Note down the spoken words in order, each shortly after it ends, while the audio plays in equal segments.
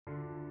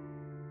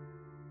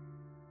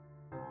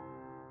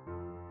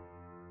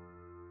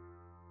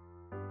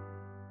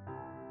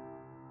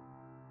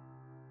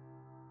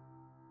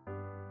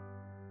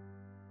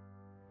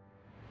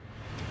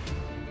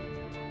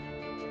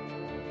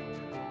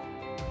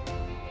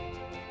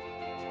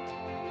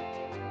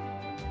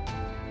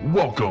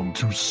Welcome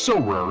to So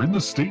Rare in the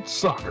State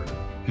Soccer.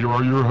 Here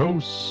are your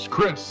hosts,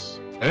 Chris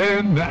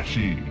and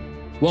Nashi.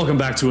 Welcome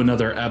back to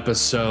another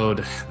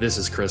episode. This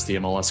is Chris, the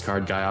MLS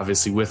card guy,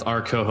 obviously with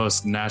our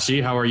co-host Nashi.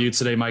 How are you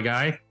today, my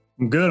guy?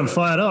 I'm good. I'm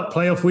fired up.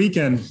 Playoff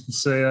weekend.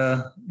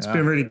 So it's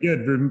been really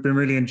good. Been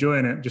really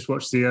enjoying it. Just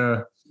watched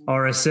the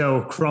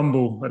RSL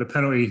crumble at a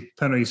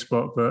penalty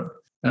spot, but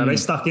they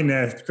stuck in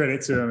there.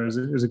 Credit to them.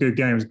 It was a good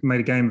game. Made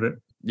a game of it.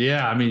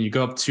 Yeah, I mean, you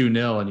go up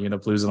 2-0 and you end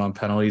up losing on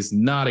penalties.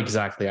 Not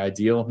exactly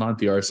ideal, not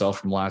the RSL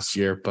from last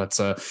year. But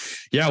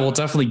we'll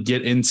definitely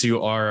get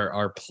into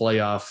our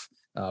playoff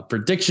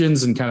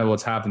predictions and kind of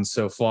what's happened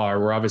so far.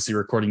 We're obviously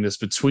recording this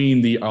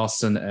between the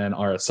Austin and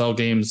RSL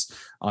games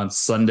on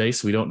Sunday,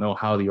 so we don't know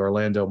how the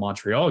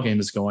Orlando-Montreal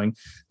game is going.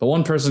 But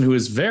one person who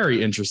is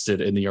very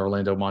interested in the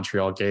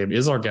Orlando-Montreal game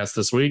is our guest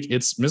this week.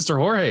 It's Mr.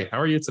 Jorge.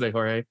 How are you today,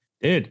 Jorge?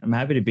 Dude, I'm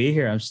happy to be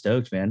here. I'm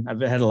stoked, man.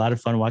 I've had a lot of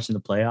fun watching the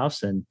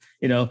playoffs, and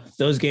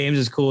those games,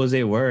 as cool as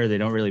they were, they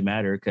don't really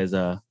matter because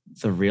the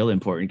real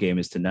important game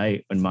is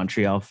tonight when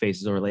Montreal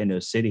faces Orlando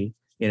City.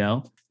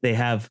 They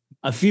have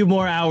a few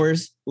more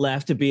hours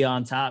left to be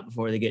on top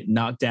before they get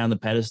knocked down the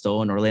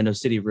pedestal, and Orlando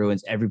City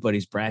ruins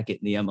everybody's bracket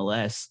in the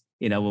MLS.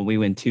 When we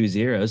win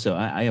 2-0. So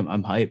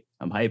I'm hyped.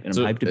 I'm hyped, and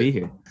I'm hyped to be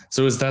here.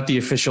 So is that the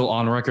official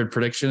on-record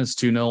prediction? It's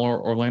 2-0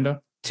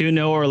 Orlando?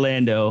 2-0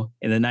 Orlando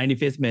in the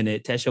 95th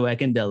minute. Tesho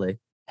Akindele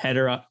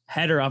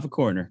header off a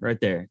corner right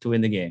there to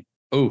win the game.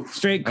 Oh,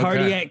 straight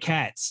cardiac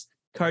cats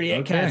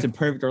in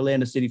perfect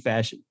Orlando City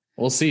fashion.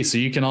 We'll see. So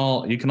you can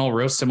all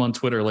roast him on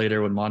Twitter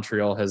later when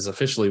Montreal has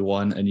officially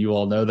won, and you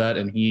all know that,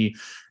 and he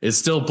is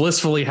still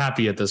blissfully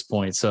happy at this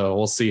point. So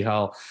we'll see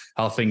how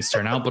things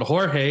turn out. But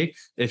Jorge,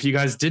 if you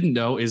guys didn't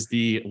know, is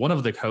one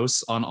of the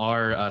hosts on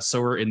our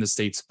So We're in the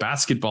States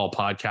basketball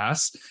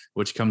podcast,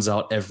 which comes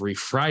out every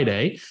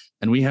Friday.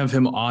 And we have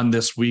him on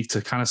this week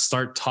to kind of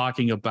start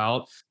talking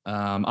about,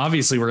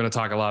 obviously we're going to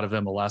talk a lot of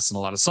MLS and a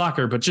lot of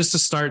soccer, but just to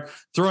start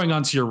throwing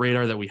onto your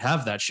radar that we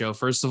have that show,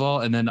 first of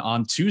all. And then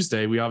on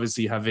Tuesday, we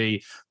obviously have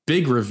a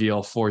big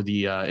reveal for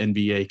the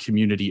NBA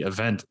community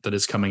event that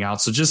is coming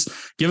out. So just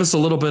give us a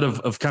little bit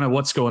of kind of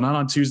what's going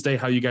on Tuesday,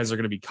 how you guys are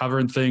going to be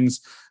covering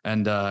things,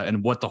 and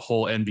what the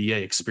whole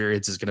NBA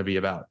experience is going to be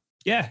about.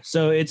 Yeah,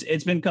 so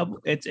it's been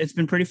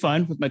pretty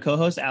fun with my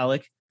co-host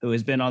Alec, who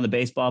has been on the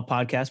baseball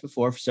podcast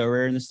before for So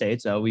Rare in the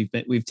States.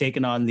 We've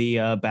taken on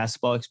the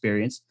basketball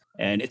experience,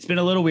 and it's been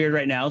a little weird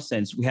right now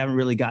since we haven't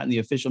really gotten the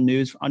official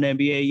news on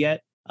NBA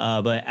yet.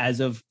 But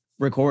as of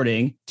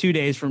recording, 2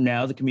 days from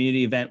now, the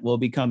community event will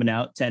be coming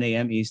out 10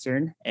 a.m.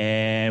 Eastern,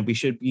 and we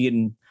should be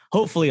getting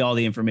hopefully all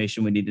the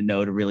information we need to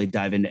know to really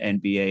dive into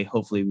NBA.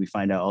 Hopefully we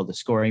find out all the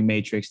scoring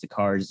matrix, the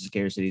cards, the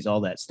scarcities,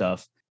 all that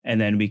stuff. And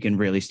then we can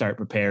really start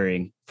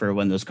preparing for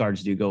when those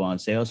cards do go on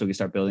sale. So we can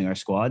start building our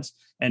squads.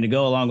 And to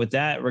go along with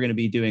that, we're going to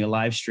be doing a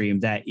live stream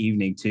that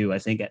evening too. I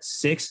think at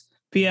 6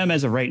 p.m.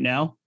 as of right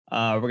now.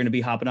 We're going to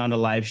be hopping on a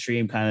live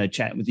stream, kind of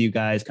chatting with you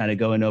guys, kind of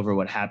going over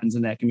what happens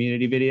in that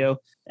community video.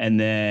 And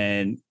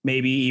then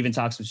maybe even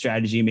talk some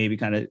strategy, maybe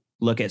kind of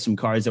look at some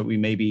cards that we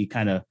may be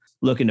kind of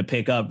looking to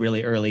pick up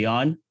really early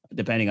on,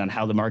 depending on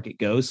how the market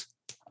goes.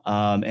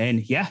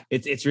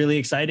 It's really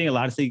exciting. A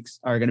lot of things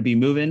are going to be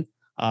moving.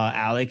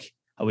 Alec,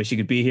 I wish he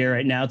could be here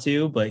right now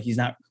too, but he's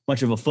not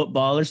much of a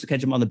footballer, so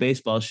catch him on the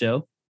baseball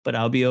show. But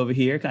I'll be over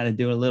here kind of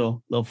doing a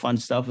little fun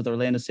stuff with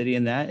Orlando City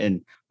and that,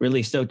 and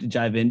really stoked to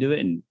dive into it.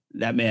 And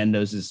that man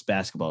knows his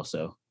basketball,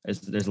 so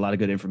there's a lot of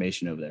good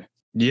information over there.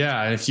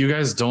 Yeah, and if you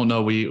guys don't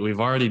know,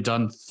 we've already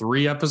done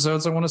 3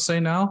 episodes, I want to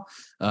say now,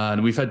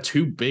 and we've had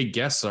 2 big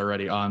guests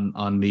already on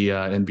the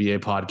NBA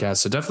podcast.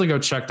 So definitely go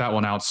check that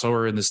one out. So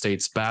We're in the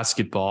States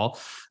basketball.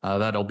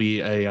 That'll be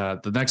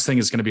the next thing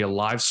is going to be a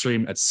live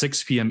stream at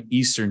 6 p.m.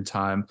 Eastern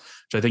time,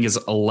 which I think is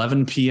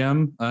 11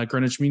 p.m.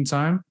 Greenwich Mean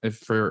Time. If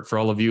for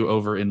all of you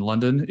over in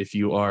London, if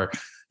you are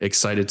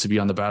excited to be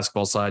on the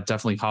basketball side,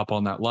 definitely hop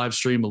on that live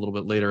stream a little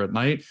bit later at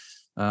night.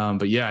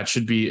 But yeah, it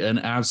should be an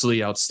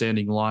absolutely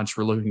outstanding launch.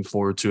 We're looking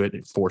forward to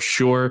it for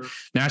sure.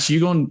 Nash, you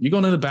going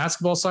to the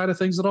basketball side of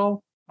things at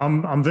all?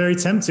 I'm very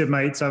tempted,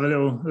 mate, to have a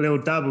little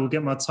dabble,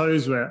 get my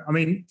toes wet. I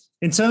mean,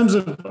 in terms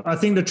of, I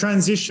think the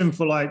transition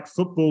for like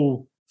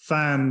football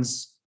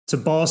fans to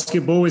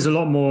basketball is a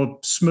lot more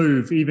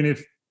smooth, even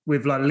if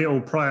with like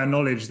little prior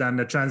knowledge, than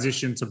the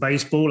transition to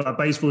baseball. Like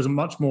baseball is a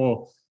much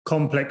more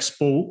complex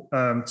sport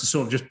to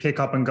sort of just pick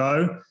up and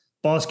go.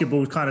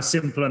 Basketball is kind of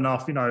simple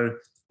enough, kind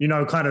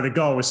of the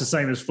goal. It's the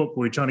same as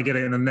football. You're trying to get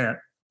it in the net.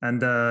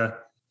 And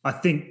I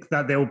think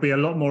that there will be a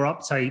lot more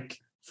uptake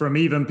from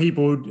even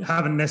people who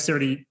haven't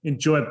necessarily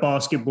enjoyed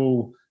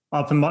basketball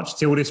up and much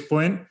till this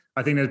point.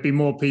 I think there's been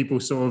more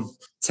people sort of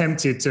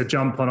tempted to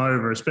jump on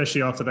over,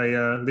 especially after they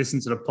listen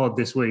to the pod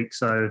this week.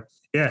 So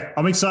yeah,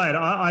 I'm excited.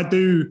 I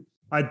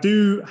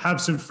do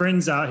have some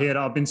friends out here that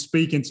I've been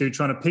speaking to,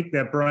 trying to pick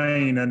their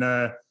brain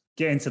and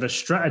get into the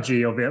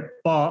strategy of it.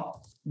 But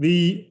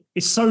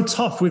it's so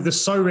tough with the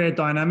So Rare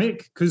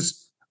dynamic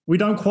because we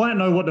don't quite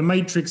know what the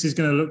matrix is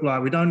going to look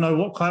like. We don't know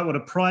what the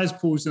prize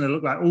pool is going to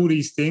look like, all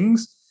these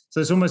things. So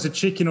it's almost a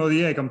chicken or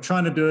the egg. I'm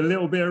trying to do a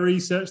little bit of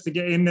research to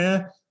get in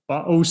there,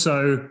 but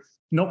also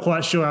not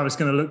quite sure how it's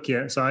going to look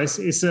yet. So it's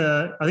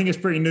I think it's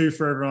pretty new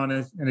for everyone,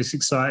 and it's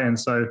exciting.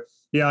 So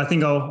yeah, I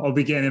think I'll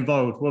be getting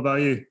involved. What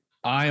about you?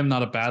 I am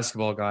not a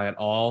basketball guy at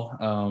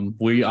all.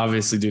 We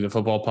obviously do the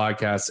football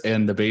podcast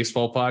and the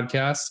baseball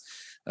podcast.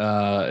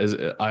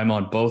 I'm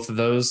on both of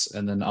those,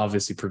 and then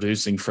obviously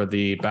producing for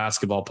the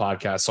basketball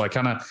podcast. So I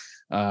kind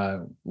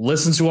of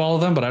listen to all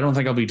of them, but I don't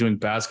think I'll be doing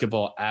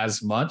basketball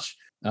as much.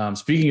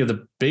 Speaking of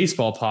the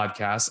baseball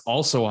podcast,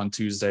 also on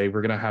Tuesday,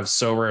 we're going to have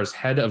SoRare's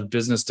head of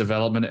business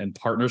development and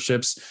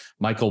partnerships,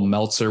 Michael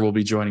Meltzer, will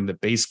be joining the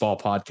baseball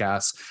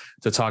podcast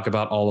to talk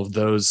about all of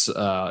those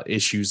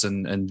issues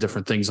and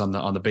different things on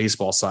the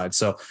baseball side.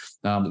 So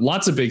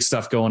lots of big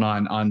stuff going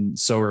on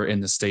SoRare in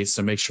the States.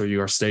 So make sure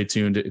you are stay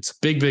tuned. It's a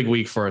big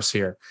week for us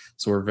here.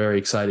 So we're very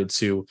excited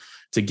to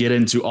get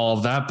into all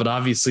of that. But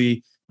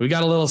obviously, we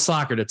got a little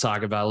soccer to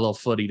talk about, a little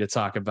footy to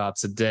talk about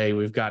today.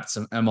 We've got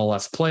some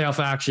MLS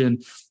playoff action,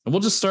 and we'll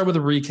just start with a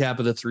recap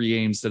of the 3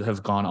 games that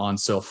have gone on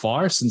so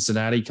far.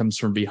 Cincinnati comes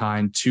from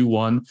behind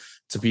 2-1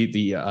 to beat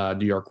the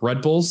New York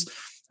Red Bulls.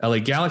 LA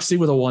Galaxy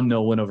with a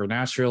 1-0 win over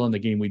Nashville. In the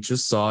game we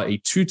just saw, a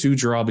 2-2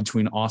 draw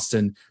between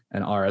Austin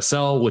and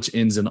RSL, which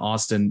ends in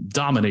Austin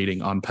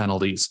dominating on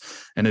penalties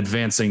and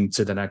advancing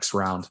to the next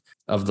round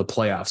of the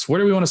playoffs. Where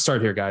do we want to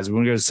start here, guys? We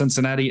want to go to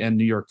Cincinnati and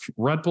New York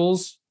Red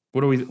Bulls.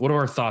 What are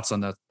our thoughts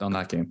on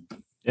that game?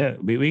 Yeah,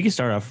 we can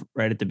start off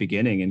right at the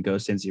beginning and go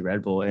Cincy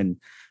Red Bull. And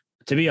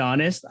to be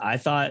honest, I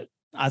thought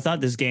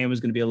this game was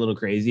going to be a little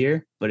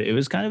crazier, but it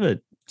was kind of a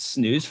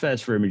snooze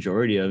fest for a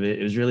majority of it.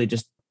 It was really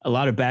just a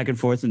lot of back and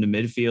forth in the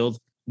midfield.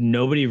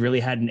 Nobody really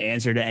had an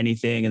answer to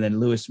anything. And then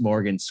Lewis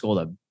Morgan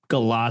scored a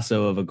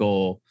golazo of a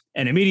goal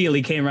and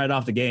immediately came right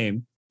off the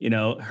game.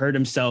 Hurt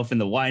himself in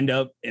the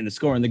windup and the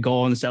scoring the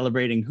goal and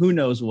celebrating who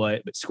knows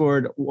what, but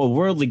scored a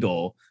worldly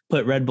goal,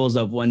 put Red Bulls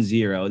up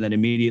 1-0, and then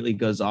immediately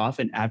goes off.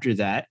 And after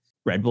that,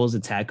 Red Bulls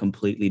attack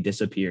completely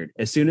disappeared.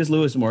 As soon as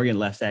Lewis Morgan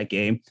left that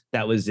game,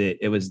 that was it.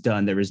 It was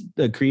done.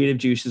 The creative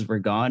juices were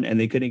gone and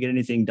they couldn't get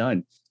anything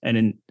done. And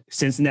then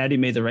Cincinnati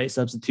made the right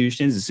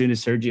substitutions. As soon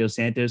as Sergio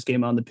Santos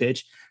came on the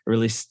pitch,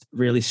 really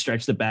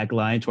stretched the back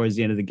line towards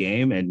the end of the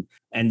game and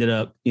ended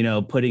up,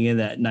 putting in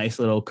that nice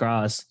little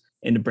cross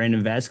into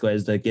Brandon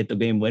Vasquez to get the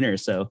game winner.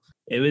 So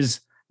it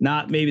was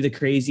not maybe the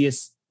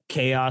craziest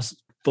chaos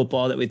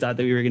football that we thought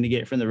that we were going to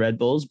get from the Red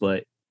Bulls,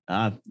 but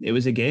it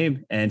was a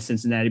game and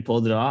Cincinnati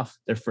pulled it off,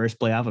 their first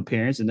playoff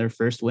appearance and their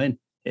first win.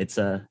 It's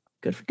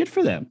good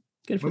for them.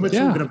 When we're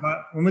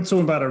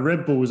talking about the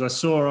Red Bulls, I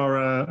saw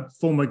our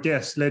former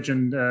guest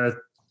legend,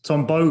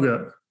 Tom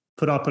Bogert,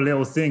 put up a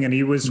little thing, and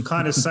he was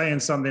kind of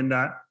saying something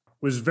that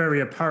was very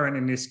apparent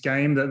in this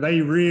game that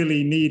they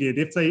really needed.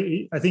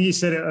 I think he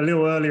said it a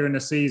little earlier in the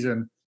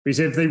season, but he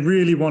said if they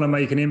really want to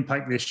make an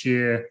impact this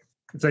year,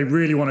 if they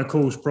really want to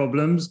cause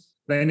problems,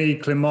 they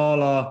need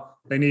Klimala,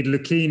 they need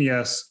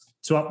Luquinhas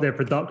to up their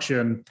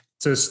production,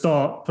 to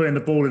start putting the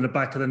ball in the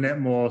back of the net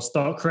more,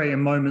 start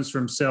creating moments for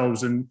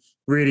themselves and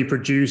really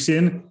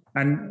producing.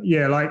 And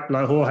yeah, like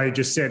Jorge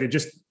just said, they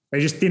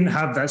just didn't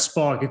have that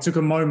spark. It took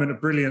a moment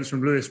of brilliance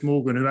from Lewis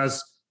Morgan, who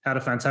has had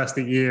a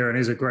fantastic year and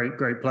is a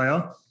great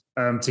player,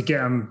 to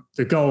get him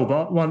the goal.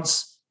 But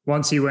once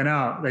he went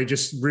out, they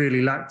just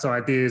really lacked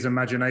ideas,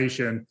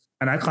 imagination,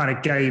 and that kind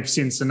of gave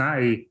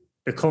Cincinnati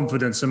the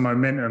confidence and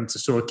momentum to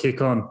sort of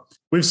kick on.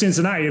 With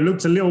Cincinnati, it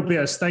looked a little bit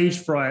of stage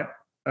fright.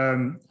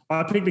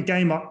 I picked the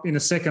game up in the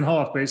second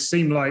half, but it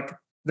seemed like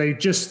they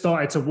just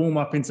started to warm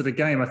up into the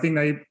game. I think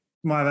they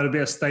might have had a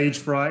bit of stage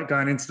fright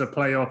going into the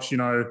playoffs.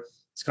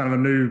 It's kind of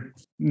a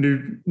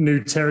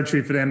new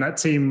territory for them. That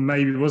team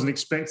maybe wasn't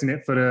expecting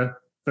it for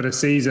the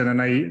season,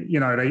 and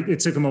it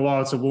took them a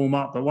while to warm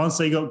up. But once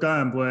they got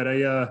going, boy,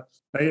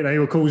 they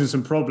were causing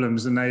some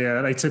problems, and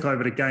they took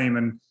over the game.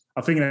 And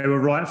I think they were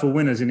rightful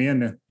winners in the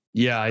end there.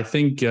 Yeah, I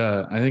think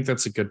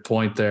that's a good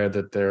point there,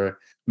 that they're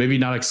maybe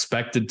not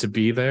expected to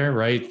be there,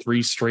 right?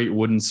 3 straight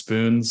wooden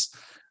spoons.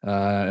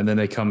 And then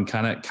they come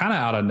kind of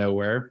out of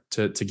nowhere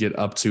to get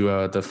up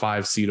to the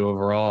 5 seed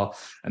overall.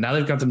 And now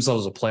they've got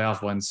themselves a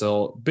playoff win.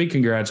 So big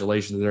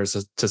congratulations there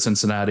to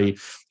Cincinnati,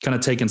 kind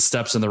of taking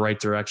steps in the right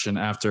direction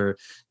after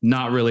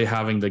not really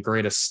having the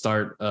greatest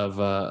start of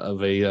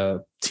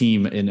a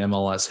team in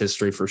MLS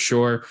history for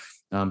sure.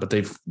 But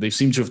they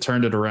seem to have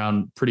turned it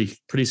around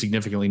pretty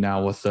significantly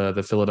now with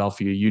the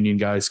Philadelphia Union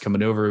guys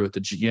coming over with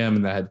the GM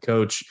and the head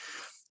coach.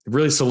 It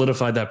really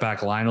solidified that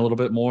back line a little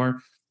bit more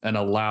and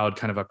allowed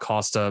kind of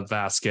Acosta,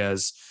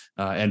 Vasquez,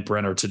 and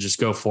Brenner to just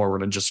go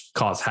forward and just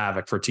cause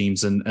havoc for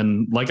teams.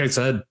 And like I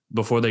said,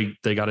 before they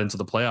got into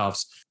the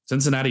playoffs,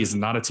 Cincinnati is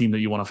not a team that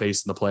you want to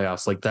face in the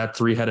playoffs. Like, that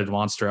 3-headed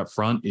monster up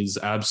front is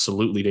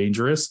absolutely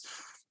dangerous.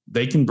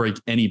 They can break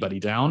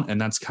anybody down.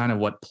 And that's kind of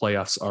what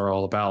playoffs are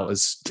all about,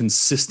 is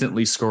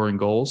consistently scoring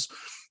goals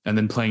and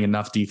then playing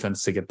enough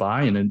defense to get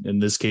by. And in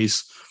this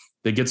case,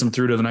 they get them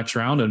through to the next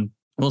round, and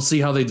we'll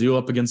see how they do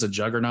up against a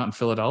juggernaut in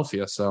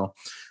Philadelphia. So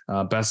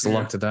best of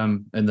luck to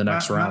them in the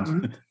next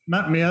round.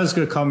 Matt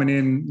Miazga coming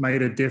in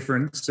made a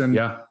difference. And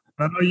yeah,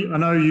 I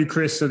know you,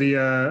 Chris, are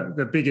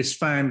the biggest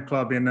fan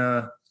club in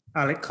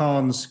Alec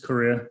Khan's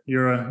career.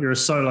 You're a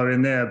solo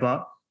in there,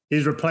 but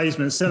his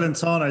replacement,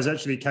 Celentano's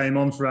actually came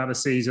on throughout the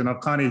season.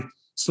 I've kind of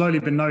slowly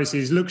been noticing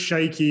he's looked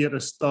shaky at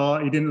the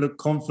start. He didn't look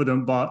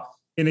confident, but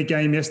in a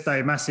game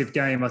yesterday, massive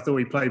game, I thought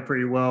he played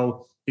pretty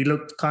well. He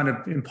looked kind of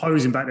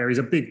imposing back there. He's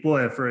a big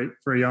boy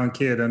for a young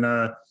kid. And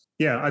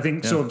I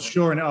think sort of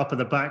shoring it up at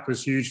the back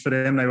was huge for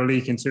them. They were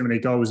leaking too many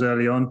goals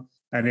early on.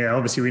 And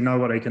obviously we know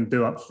what they can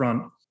do up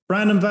front.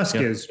 Brandon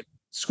Vasquez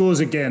scores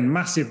again,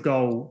 massive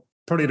goal,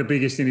 probably the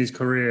biggest in his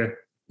career,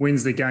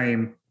 wins the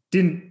game.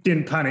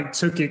 Didn't panic,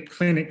 took it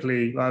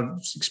clinically. I've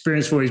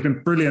experienced for. He's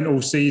been brilliant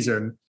all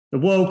season. The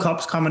World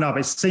Cup's coming up.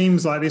 It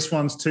seems like this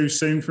one's too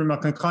soon for him.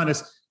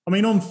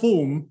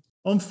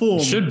 On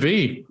form. Should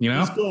be, He's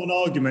got an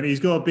argument. He's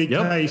got a big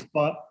case,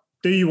 but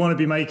do you want to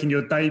be making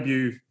your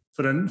debut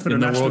for the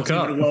national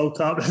team in the World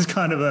Cup? That's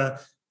kind of a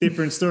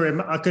different story.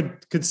 I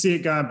could see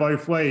it going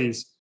both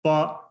ways.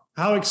 But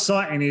how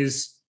exciting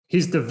is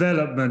his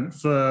development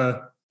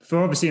for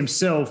obviously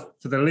himself,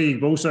 for the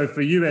league, but also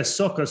for US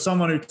soccer,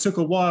 someone who took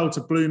a while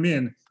to bloom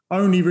in,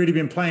 only really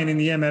been playing in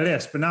the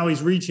MLS, but now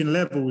he's reaching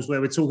levels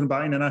where we're talking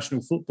about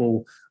international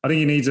football. I think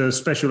he needs a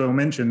special little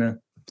mention there.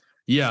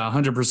 Yeah,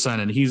 100%.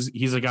 And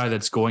he's a guy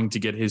that's going to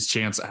get his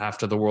chance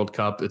after the World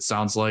Cup. It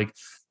sounds like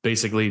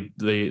basically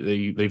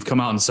they've come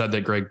out and said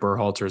that Greg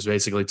Berhalter has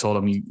basically told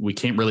him, we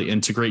can't really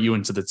integrate you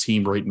into the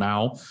team right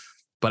now,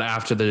 but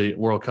after the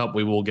World Cup,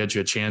 we will get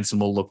you a chance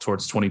and we'll look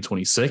towards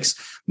 2026.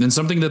 And then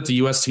something that the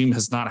U.S. team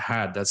has not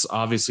had, that's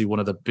obviously one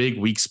of the big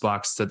weak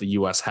spots that the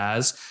U.S.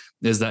 has,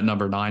 is that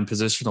number 9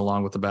 position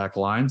along with the back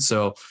line.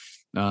 So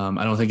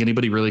I don't think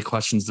anybody really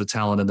questions the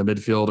talent in the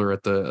midfield or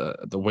at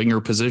the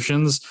winger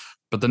positions.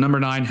 But the number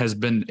 9 has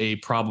been a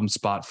problem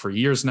spot for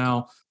years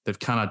now. They've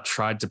kind of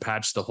tried to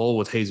patch the hole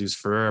with Jesus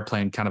Ferreira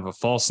playing kind of a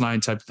false 9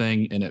 type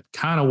thing, and it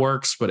kind of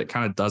works, but it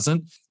kind of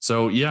doesn't.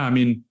 So, yeah, I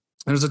mean,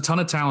 there's a ton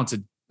of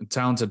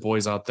talented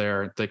boys out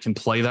there that can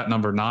play that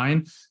number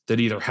 9 that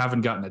either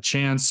haven't gotten a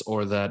chance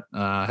or that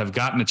have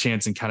gotten a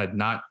chance and kind of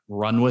not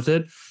run with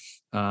it,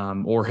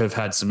 or have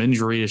had some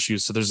injury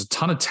issues. So there's a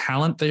ton of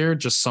talent there.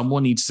 Just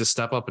someone needs to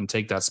step up and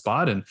take that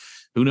spot. And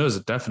who knows,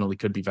 it definitely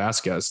could be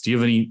Vasquez. Do you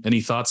have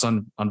any thoughts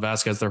on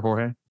Vasquez there,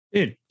 Jorge?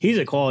 Dude, he's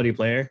a quality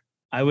player.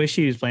 I wish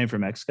he was playing for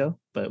Mexico,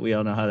 but we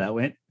all know how that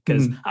went,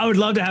 because I would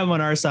love to have him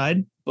on our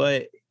side.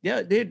 But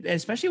yeah, dude,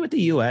 especially with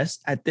the U.S.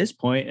 at this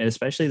point, and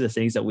especially the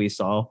things that we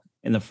saw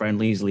in the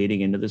friendlies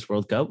leading into this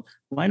World Cup,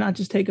 why not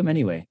just take him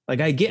anyway? Like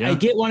I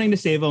get wanting to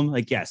save him.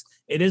 Like, yes,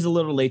 it is a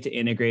little late to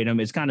integrate him.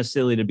 It's kind of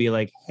silly to be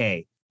like,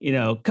 hey,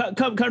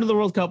 come to the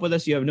World Cup with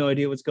us. You have no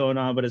idea what's going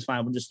on, but it's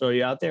fine. We'll just throw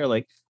you out there.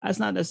 Like, that's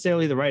not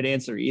necessarily the right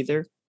answer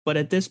either. But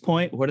at this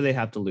point, what do they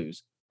have to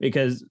lose?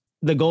 Because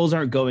the goals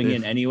aren't going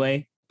in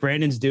anyway.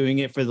 Brandon's doing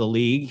it for the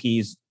league.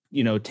 He's,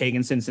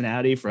 taking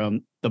Cincinnati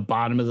from the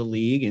bottom of the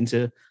league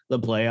into the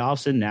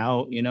playoffs and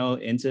now,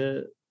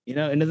 into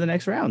the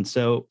next round.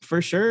 So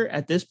for sure,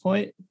 at this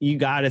point, you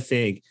got to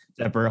think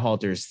that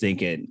Berhalter's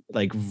thinking,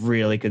 like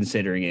really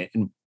considering it.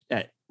 And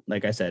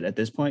like I said, at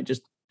this point,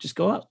 just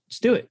go up,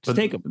 just do it, just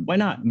take them. Why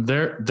not?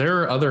 There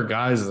are other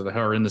guys that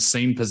are in the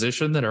same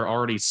position that are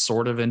already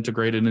sort of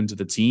integrated into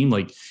the team.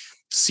 Like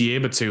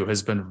Siebatu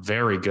has been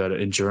very good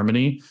in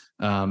Germany.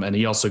 And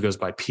he also goes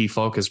by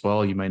P-Folk as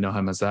well. You may know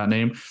him as that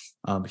name.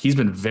 He's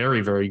been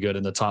very, very good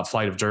in the top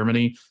flight of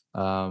Germany.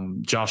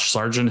 Josh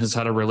Sargent has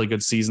had a really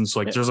good season.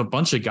 So there's a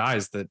bunch of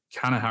guys that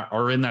kind of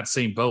are in that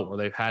same boat where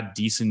they've had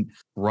decent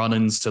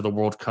run-ins to the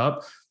World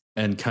Cup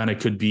and kind of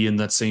could be in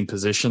that same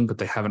position, but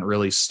they haven't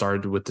really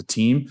started with the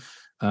team.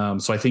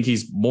 So I think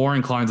he's more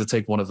inclined to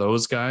take one of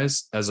those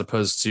guys as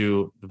opposed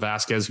to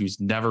Vasquez, who's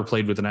never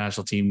played with the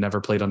national team,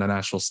 never played on the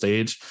national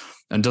stage,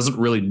 and doesn't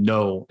really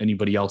know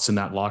anybody else in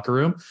that locker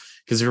room.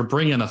 Because if you're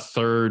bringing a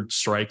third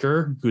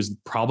striker who's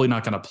probably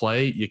not going to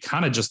play, you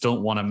kind of just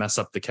don't want to mess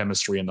up the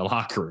chemistry in the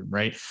locker room,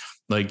 right?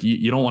 Like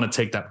you don't want to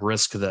take that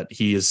risk that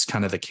he is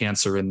kind of the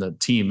cancer in the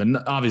team. And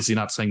obviously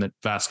not saying that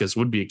Vasquez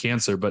would be a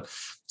cancer, but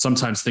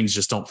sometimes things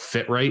just don't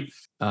fit right.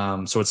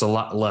 So it's a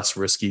lot less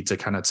risky to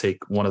kind of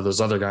take one of those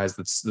other guys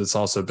that's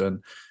also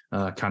been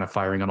kind of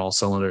firing on all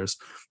cylinders.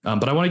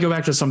 But I want to go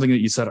back to something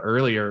that you said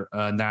earlier,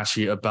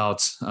 Nashi,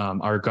 about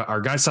our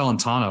guy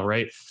Celentano,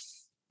 right?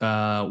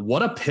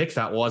 What a pick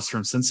that was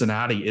from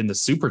Cincinnati in the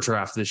Super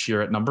Draft this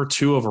year at number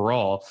 2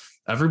 overall.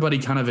 Everybody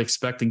kind of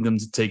expecting them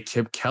to take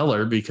Kip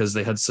Keller because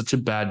they had such a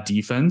bad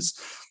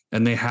defense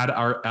and they had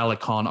our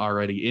Alicon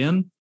already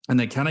in. And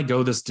they kind of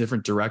go this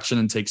different direction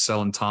and take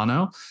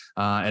Celentano.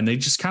 And they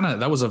just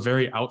that was a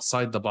very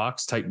outside the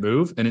box type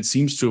move. And it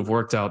seems to have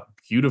worked out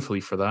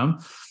beautifully for them.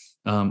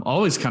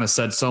 Always kind of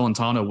said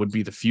Celentano would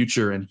be the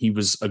future. And he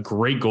was a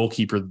great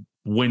goalkeeper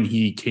when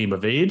he came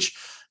of age.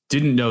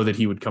 Didn't know that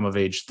he would come of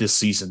age this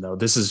season, though.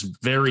 This is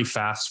very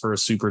fast for a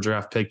super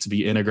draft pick to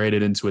be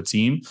integrated into a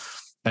team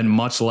and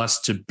much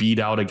less to beat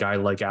out a guy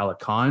like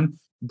Alicon.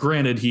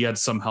 Granted, he had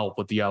some help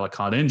with the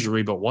Alicon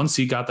injury, but once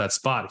he got that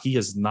spot, he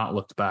has not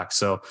looked back.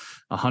 So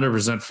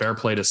 100% fair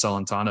play to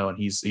Celentano, and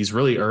he's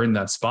really earned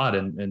that spot.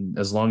 And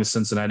as long as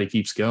Cincinnati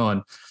keeps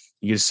going,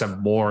 you just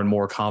have more and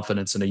more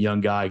confidence in a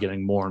young guy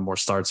getting more and more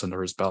starts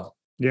under his belt.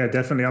 Yeah,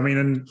 definitely. I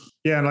mean,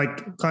 and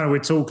like kind of we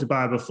talked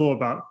about before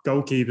about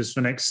goalkeepers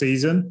for next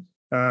season.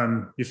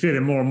 You're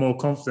feeling more and more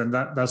confident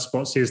that that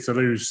spot's his to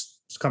lose.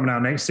 It's coming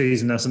out next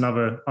season. That's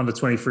another under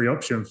 23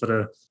 option for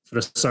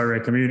the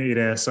Surrey community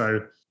there.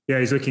 So yeah,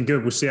 he's looking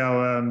good. We'll see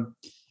how. And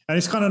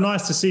it's kind of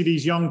nice to see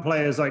these young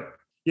players. Like,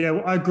 yeah,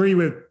 I agree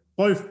with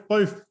both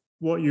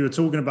what you were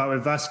talking about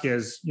with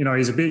Vasquez. You know,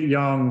 he's a bit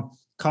young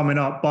coming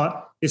up,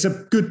 but it's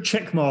a good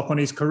check mark on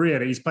his career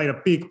that he's played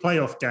a big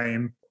playoff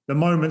game. The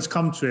moment's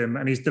come to him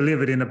and he's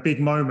delivered in a big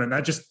moment.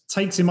 That just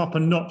takes him up a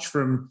notch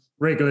from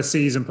regular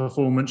season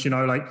performance, you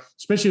know, like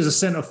especially as a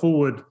centre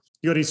forward,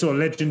 you got these sort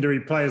of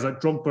legendary players like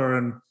Drogba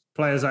and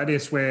players like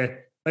this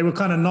where they were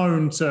kind of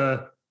known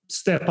to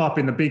step up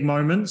in the big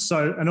moments.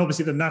 So, and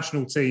obviously the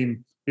national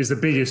team is the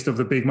biggest of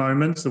the big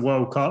moments, the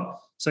World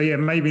Cup. So yeah,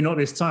 maybe not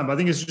this time, but I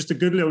think it's just a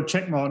good little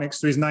check mark next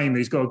to his name that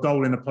he's got a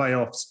goal in the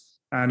playoffs.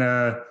 And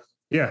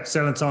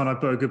Celentano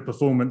put a good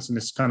performance and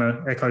this kind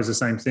of echoes the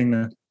same thing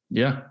there.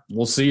 Yeah,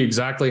 we'll see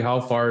exactly how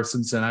far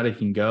Cincinnati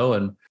can go.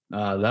 And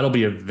that'll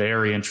be a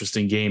very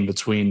interesting game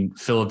between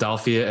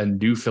Philadelphia and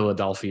New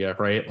Philadelphia,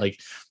 right? Like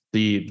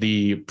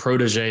the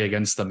protege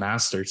against the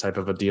master type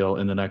of a deal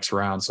in the next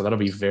round. So that'll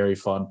be very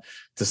fun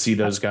to see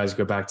those guys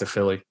go back to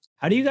Philly.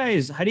 How do you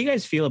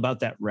guys feel about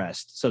that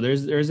rest? So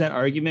there's that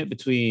argument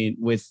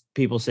with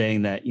people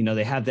saying that, you know,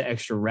 they have the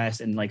extra rest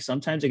and like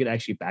sometimes it could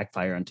actually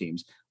backfire on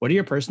teams. What are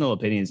your personal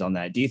opinions on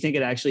that? Do you think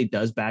it actually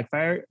does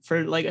backfire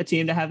for like a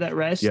team to have that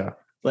rest? Yeah.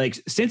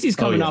 Like since he's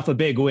coming off a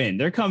big win,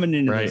 they're coming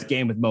into this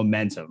game with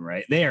momentum,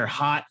 right? They are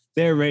hot.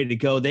 They're ready to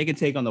go. They can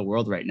take on the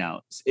world right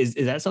now. Is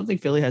that something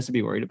Philly has to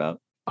be worried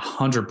about?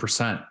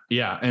 100%.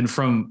 Yeah. And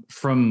from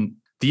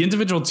the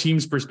individual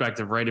team's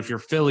perspective, right? If you're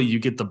Philly, you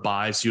get the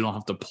bye, so you don't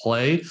have to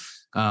play,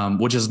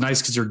 which is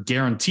nice because you're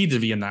guaranteed to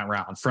be in that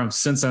round. From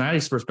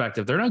Cincinnati's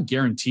perspective, they're not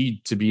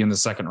guaranteed to be in the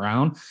second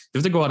round. They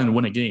have to go out and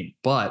win a game.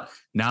 But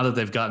now that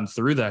they've gotten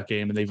through that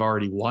game and they've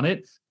already won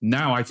it,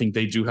 now I think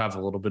they do have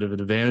a little bit of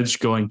an advantage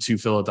going to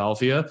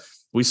Philadelphia.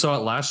 We saw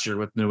it last year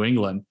with New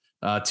England,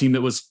 a team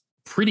that was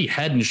pretty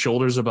head and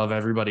shoulders above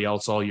everybody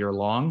else all year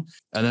long.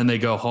 And then they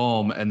go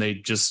home and they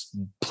just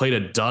played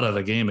a dud of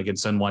a game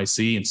against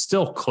NYC and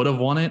still could have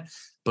won it,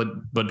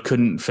 but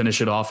couldn't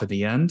finish it off at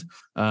the end.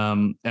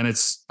 And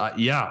it's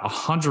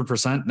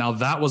 100%. Now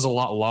that was a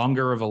lot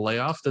longer of a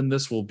layoff than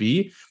this will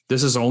be.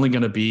 This is only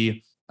going to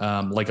be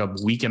like a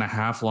week and a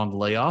half long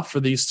layoff for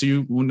these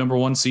two number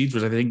one seeds,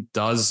 which I think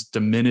does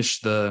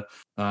diminish the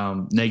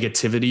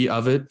negativity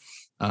of it.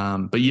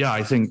 But yeah,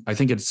 I think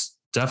it's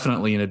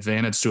definitely an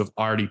advantage to have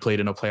already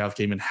played in a playoff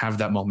game and have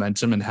that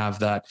momentum and have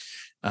that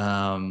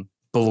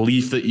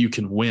belief that you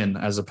can win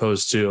as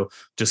opposed to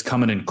just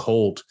coming in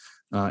cold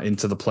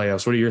into the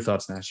playoffs. What are your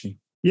thoughts, Nashi?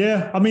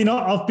 Yeah, I mean,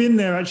 I've been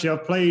there actually.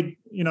 I've played,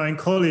 you know, in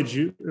college.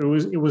 It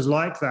was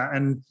like that,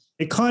 and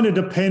it kind of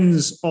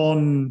depends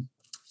on.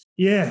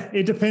 Yeah,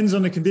 it depends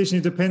on the condition.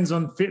 It depends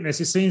on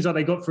fitness. It seems like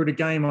they got through the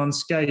game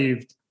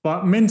unscathed,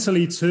 but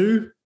mentally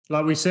too,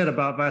 like we said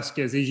about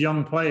Vasquez, these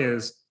young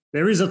players.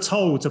 There is a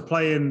toll to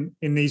play in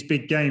these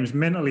big games,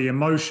 mentally,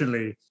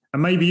 emotionally.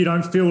 And maybe you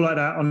don't feel like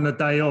that on the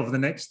day of the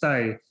next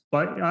day.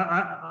 But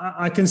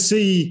I can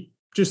see,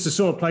 just to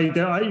sort of play,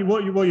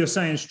 what you're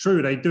saying is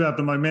true. They do have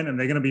the momentum.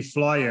 They're going to be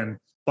flying.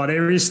 But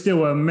there is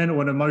still a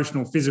mental and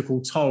emotional, physical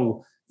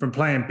toll from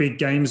playing big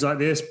games like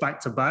this back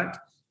to back.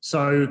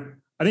 So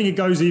I think it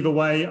goes either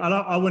way.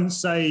 I wouldn't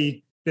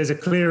say there's a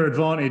clear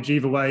advantage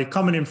either way.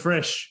 Coming in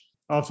fresh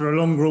after a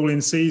long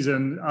grueling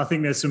season, I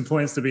think there's some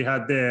points to be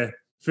had there.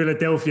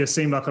 Philadelphia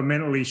seem like a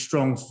mentally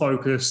strong,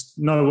 focused,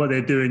 know what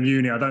they're doing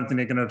unit. I don't think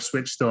they're going to have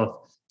switched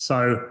off.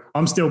 So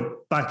I'm still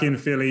back in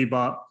Philly,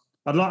 but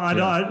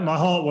my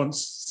heart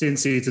wants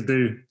Cincy to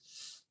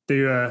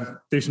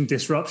do some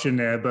disruption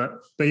there. But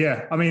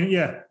yeah, I mean,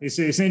 yeah, it's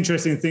an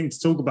interesting thing to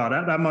talk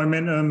about. That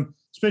momentum,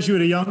 especially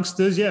with the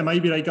youngsters. Yeah,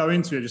 maybe they go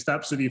into it just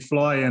absolutely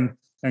fly and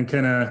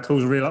can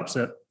cause a real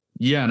upset.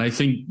 Yeah, and I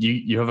think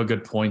you have a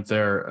good point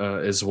there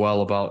as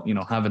well about, you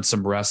know, having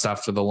some rest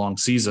after the long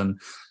season.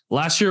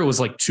 Last year, it was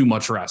like too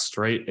much rest,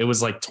 right? It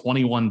was like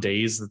 21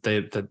 days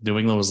that New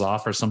England was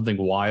off or something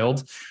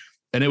wild.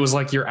 And it was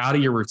like you're out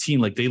of your routine.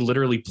 Like they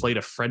literally played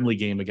a friendly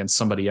game against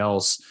somebody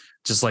else,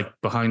 just like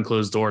behind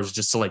closed doors,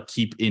 just to like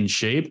keep in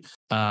shape.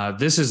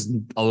 This is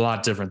a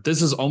lot different.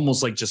 This is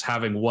almost like just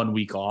having 1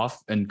 week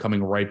off and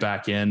coming right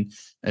back in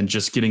and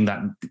just getting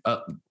that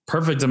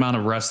perfect amount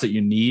of rest that you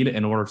need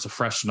in order to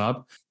freshen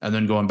up and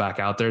then going back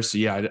out there. So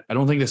yeah, I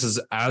don't think this is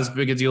as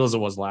big a deal as it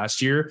was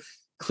last year.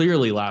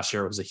 Clearly last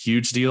year was a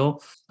huge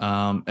deal.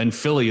 And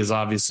Philly is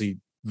obviously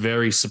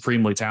very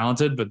supremely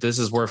talented, but this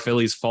is where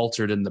Philly's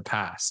faltered in the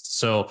past.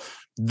 So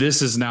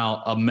this is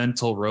now a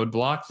mental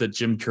roadblock that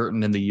Jim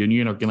Curtin and the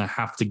Union are going to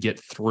have to get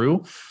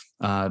through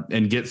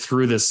and get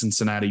through this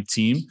Cincinnati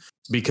team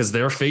because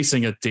they're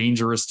facing a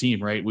dangerous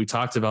team, right? We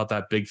talked about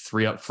that big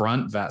three up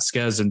front,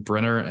 Vasquez and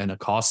Brenner and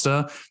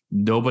Acosta.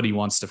 Nobody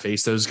wants to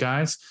face those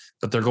guys,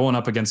 but they're going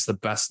up against the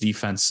best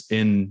defense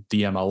in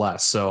the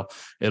MLS. So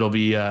it'll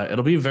be a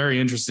very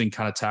interesting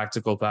kind of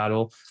tactical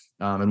battle.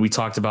 And we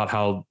talked about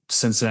how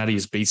Cincinnati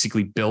is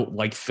basically built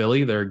like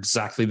Philly. They're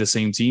exactly the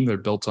same team. They're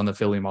built on the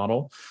Philly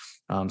model.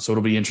 So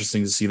it'll be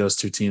interesting to see those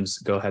two teams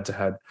go head to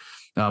head.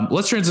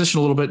 Let's transition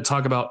a little bit and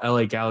talk about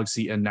LA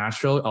Galaxy and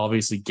Nashville.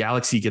 Obviously,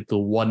 Galaxy get the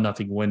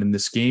 1-0 win in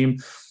this game.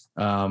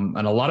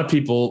 And a lot of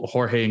people,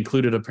 Jorge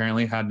included,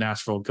 apparently had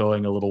Nashville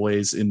going a little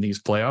ways in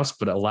these playoffs.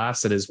 But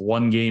alas, it is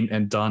one game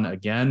and done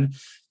again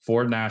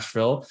for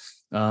Nashville.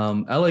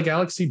 LA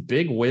Galaxy,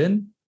 big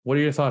win. What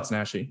are your thoughts,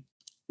 Nashi?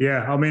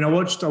 Yeah, I mean, I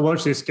watched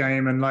this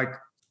game, and like,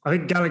 I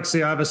think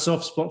Galaxy, I have a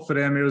soft spot for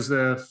them. It was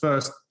the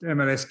first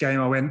MLS game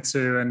I went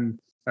to, and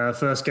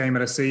first game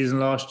of the season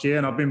last year,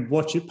 and I've been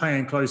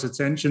paying close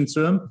attention to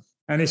them.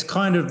 And it's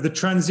kind of the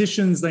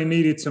transitions they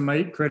needed to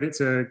make. Credit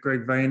to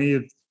Greg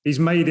Vanney. He's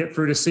made it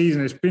through the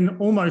season. It's been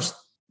almost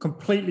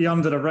completely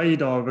under the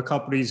radar of a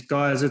couple of these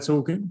guys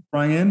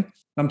bringing in.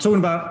 I'm talking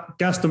about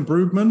Gaston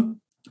Brugman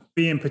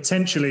being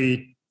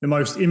potentially the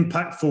most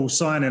impactful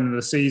signing of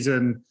the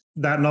season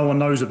that no one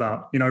knows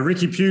about. You know,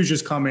 Ricky Puig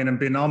has come in and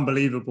been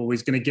unbelievable.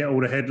 He's going to get all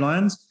the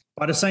headlines.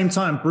 But at the same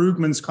time,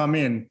 Brugman's come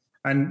in,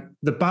 and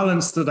the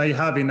balance that they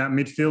have in that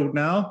midfield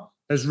now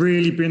has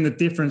really been the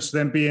difference to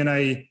them being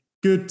a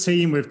good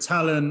team with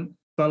talent,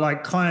 but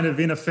like kind of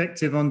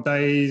ineffective on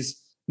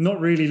days, not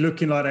really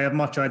looking like they have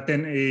much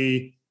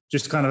identity,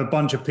 just kind of a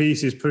bunch of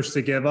pieces pushed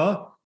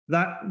together.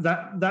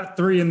 That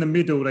three in the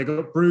middle, they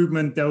got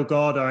Brugman,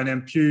 Delgado, and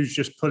then Puig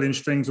just pulling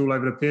strings all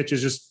over the pitch,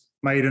 has just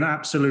made an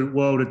absolute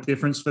world of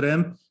difference for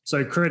them.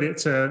 So credit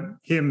to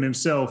him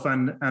himself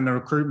and the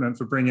recruitment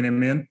for bringing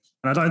him in.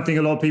 And I don't think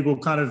a lot of people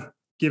kind of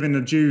give him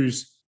the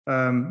dues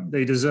that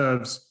he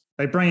deserves.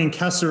 They bring in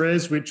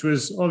Cáceres, which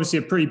was obviously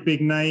a pretty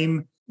big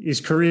name. His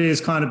career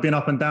has kind of been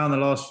up and down the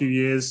last few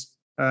years,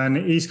 and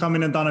he's come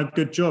in and done a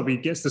good job. He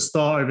gets the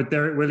start over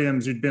Derek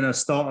Williams, who'd been a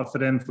starter for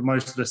them for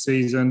most of the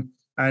season.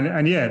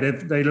 And yeah,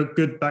 they look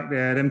good back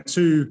there. Them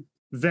two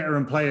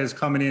veteran players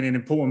coming in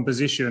important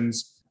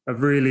positions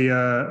have really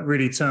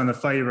turned the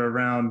favour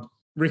around.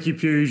 Ricky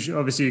Puig,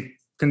 obviously,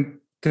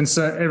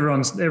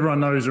 everyone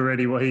knows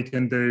already what he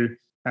can do,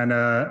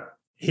 and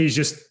he's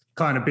just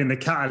kind of been the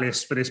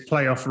catalyst for this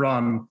playoff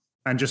run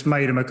and just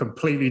made him a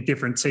completely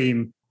different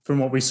team from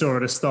what we saw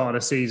at the start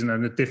of the season,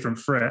 and a different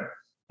threat.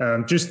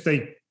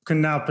 They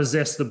can now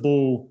possess the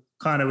ball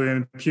kind of with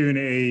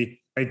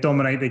impunity. They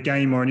dominate the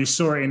game more, and you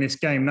saw it in this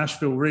game.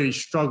 Nashville really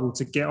struggled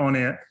to get on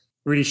it,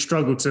 really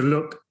struggled to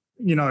look,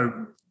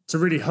 to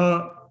really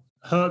hurt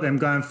them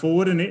going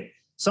forward. And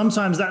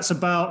sometimes that's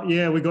about,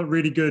 we got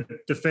really good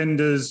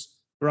defenders,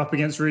 we're up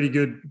against really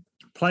good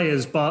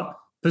players, but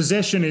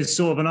possession is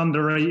sort of an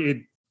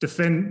underrated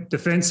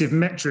defensive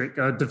metric,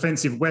 a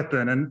defensive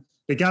weapon. And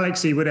the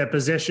Galaxy, with their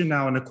possession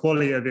now and the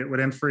quality of it, with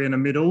them three in the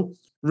middle,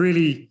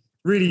 really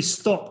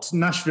stopped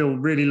Nashville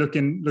really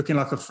looking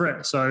like a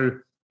threat. So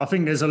I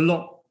think there's a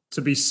lot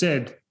to be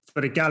said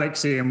for the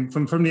Galaxy. And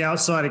from the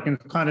outside, you can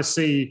kind of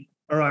see,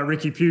 all right,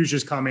 Ricky Puig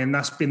has come in.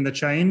 That's been the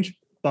change.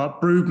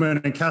 But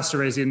Brugman and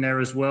Cáceres in there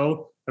as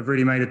well have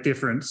really made a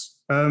difference.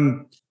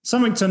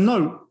 Something to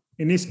note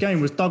in this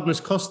game was Douglas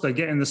Costa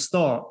getting the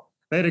start.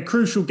 They had a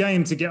crucial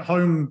game to get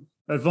home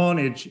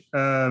advantage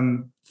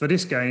for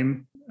this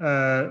game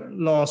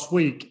last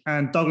week,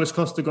 and Douglas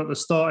Costa got the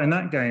start in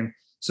that game.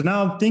 So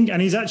now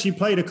and he's actually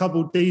played a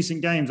couple of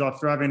decent games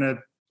after having a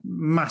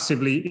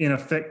massively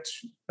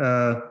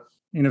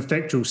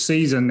ineffectual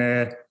season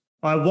there.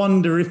 I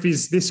wonder if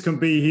this can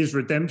be his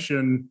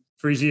redemption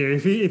for his year.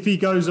 If he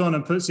goes on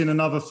and puts in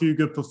another few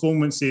good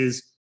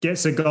performances,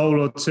 gets a goal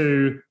or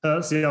two,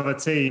 hurts the other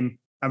team,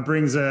 and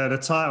brings the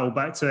title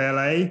back to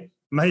LA,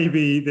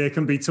 maybe there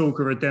can be talk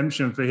of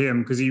redemption for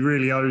him, because he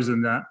really owes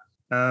them that.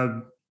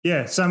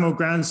 Samuel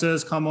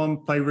Granser's come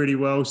on, play really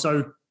well.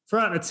 So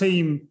throughout the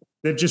team,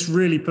 they've just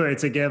really put it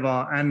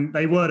together, and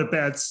they were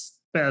the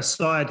better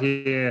side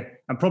here.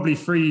 And probably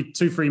 3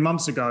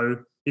 months ago,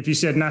 if you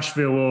said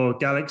Nashville or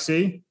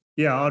Galaxy,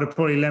 I'd have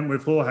probably lent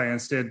with Jorge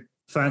and said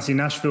fancy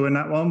Nashville in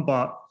that one.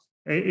 But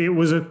it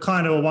was a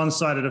kind of a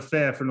one-sided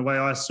affair from the way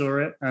I saw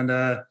it. And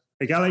the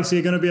Galaxy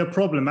are going to be a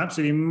problem.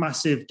 Absolutely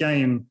massive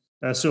game,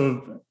 sort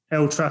of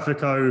El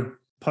Trafico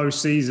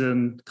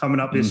postseason coming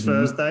up this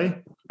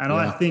Thursday. And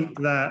I think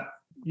that,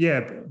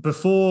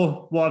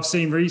 before what I've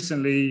seen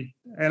recently,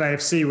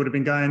 LAFC would have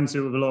been going into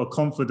it with a lot of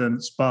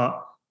confidence. But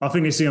I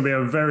think this is going to be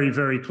a very,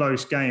 very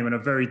close game and a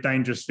very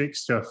dangerous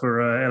fixture for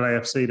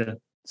LAFC there.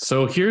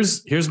 So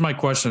here's my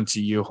question to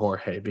you,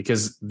 Jorge,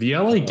 because the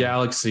LA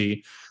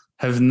Galaxy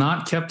have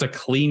not kept a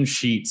clean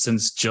sheet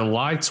since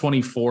July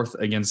 24th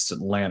against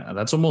Atlanta.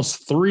 That's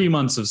almost 3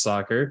 months of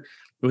soccer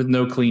with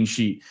no clean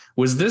sheet.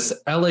 Was this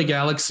LA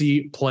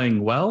Galaxy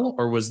playing well,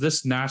 or was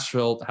this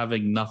Nashville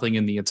having nothing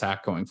in the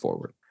attack going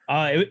forward?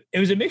 It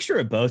was a mixture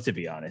of both, to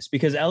be honest,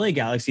 because LA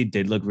Galaxy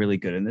did look really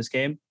good in this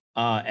game,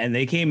 and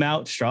they came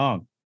out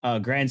strong.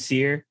 Grand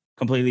Sear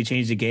completely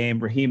changed the game.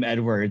 Raheem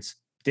Edwards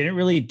didn't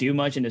really do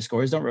much, and the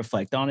scores don't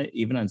reflect on it,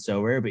 even on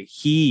So Rare, but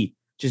he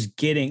just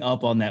getting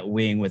up on that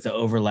wing with the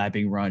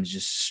overlapping runs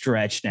just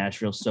stretched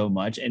Nashville so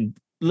much. And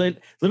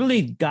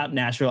literally got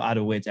Nashville out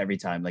of wits every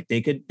time. Like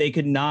they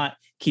could not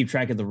keep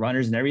track of the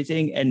runners and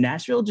everything. And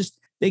Nashville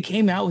they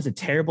came out with a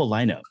terrible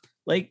lineup.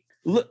 Like,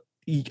 look,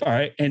 all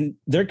right. And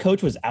their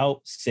coach was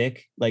out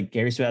sick. Like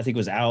Gary Smith, I think,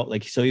 was out.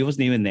 Like, so he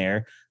wasn't even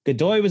there.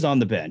 Godoy was on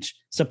the bench.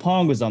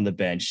 Sapong was on the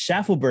bench.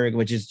 Schaffelberg,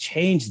 which has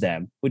changed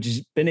them, which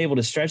has been able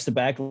to stretch the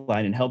back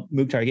line and help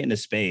Mukhtar get into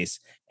space,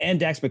 and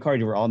Dax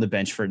McCarty were on the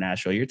bench for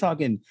Nashville. You're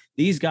talking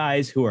these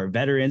guys who are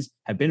veterans,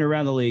 have been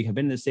around the league, have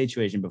been in this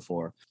situation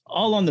before,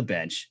 all on the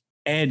bench.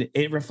 And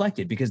it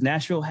reflected because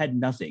Nashville had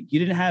nothing. You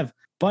didn't have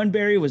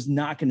Bunbury was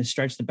not going to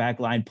stretch the back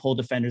line, pull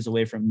defenders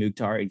away from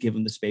Mukhtar, and give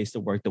him the space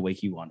to work the way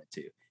he wanted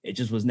to. It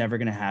just was never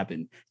going to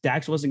happen.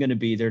 Dax wasn't going to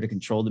be there to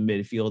control the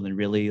midfield and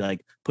really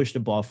like push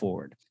the ball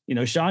forward. You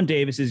know, Sean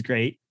Davis is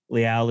great.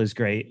 Leal is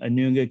great.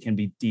 Anunga can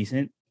be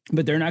decent,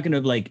 but they're not going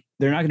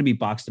to be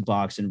box to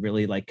box and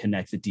really like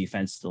connect the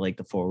defense to like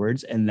the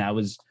forwards. And that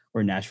was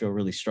where Nashville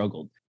really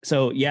struggled.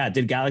 So yeah,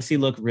 did Galaxy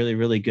look really,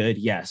 really good?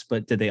 Yes.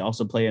 But did they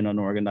also play an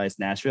unorganized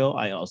Nashville?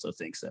 I also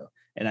think so.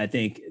 And I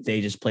think they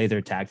just play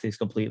their tactics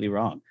completely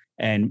wrong.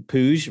 And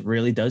Puig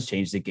really does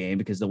change the game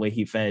because the way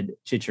he fed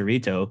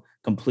Chicharito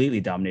completely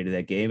dominated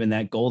that game. And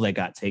that goal that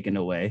got taken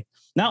away,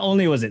 not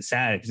only was it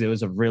sad because it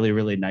was a really,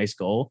 really nice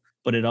goal,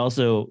 but it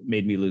also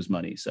made me lose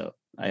money. So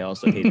I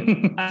also hate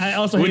it. I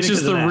also hate which it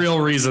is the real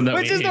reason that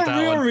which is the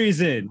real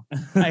reason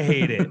I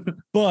hate it.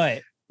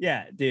 But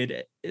yeah,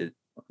 dude.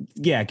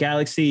 Yeah,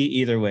 Galaxy.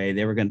 Either way,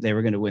 they were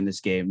gonna win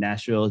this game.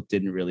 Nashville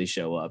didn't really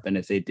show up, and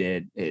if they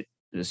did, it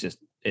was just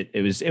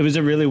it was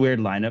a really weird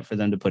lineup for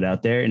them to put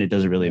out there, and it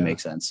doesn't really make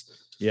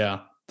sense. Yeah,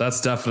 that's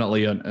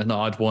definitely an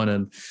odd one,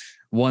 and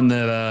one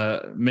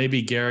that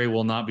maybe Gary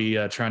will not be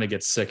trying to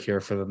get sick here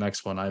for the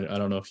next one. I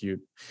don't know if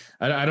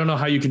I don't know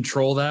how you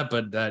control that,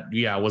 but that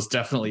was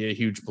definitely a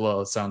huge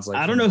blow. It sounds like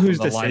I don't know whose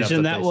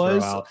decision that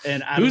was,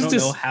 and I don't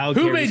know how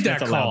who Gary made Smith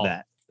that call.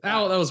 That.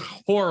 Oh, that was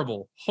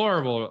horrible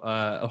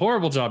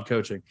job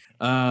coaching.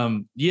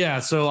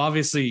 So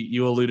obviously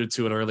you alluded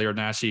to it earlier,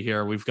 Nashi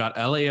here. We've got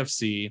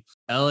LAFC,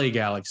 LA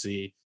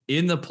Galaxy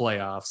in the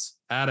playoffs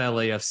at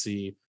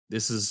LAFC.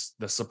 This is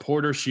the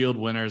Supporter Shield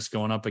winners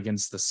going up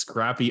against the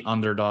scrappy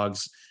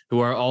underdogs who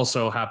are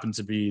also happen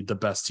to be the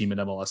best team in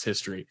MLS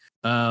history.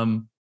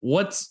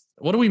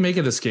 What do we make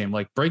of this game?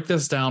 Like, break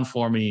this down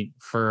for me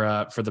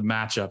for the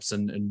matchups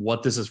and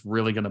what this is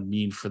really going to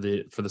mean for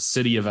the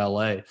city of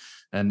LA,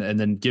 and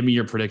then give me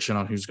your prediction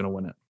on who's going to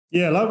win it.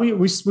 Yeah, like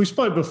we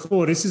spoke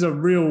before, this is a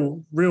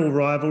real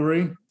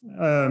rivalry.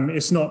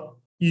 It's not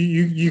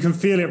you can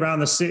feel it around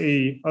the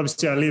city.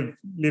 Obviously, I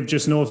live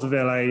just north of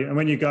LA, and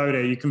when you go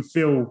there, you can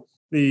feel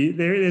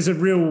there's a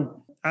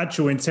real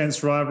actual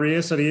intense rivalry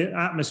here. So the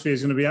atmosphere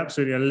is going to be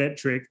absolutely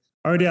electric.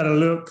 I already had a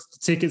look. The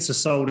tickets are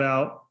sold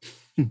out.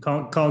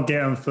 Can't get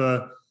them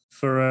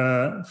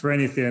for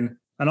anything.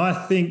 And I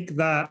think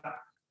that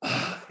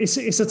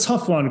it's a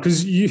tough one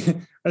because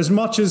as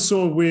much as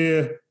sort of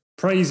we're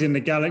praising the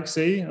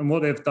Galaxy and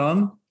what they've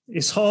done,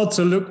 it's hard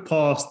to look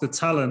past the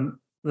talent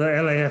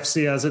that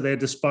LAFC has at their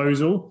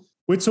disposal.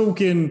 We're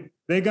talking,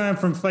 they're going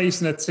from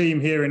facing a team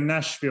here in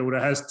Nashville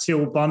that has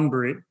Till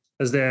Bunbury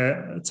as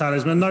their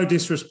talisman. No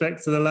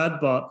disrespect to the lad,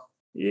 but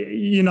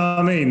you know what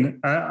I mean?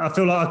 I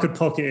feel like I could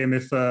pocket him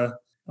if I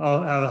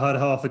had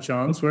half a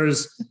chance.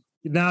 Whereas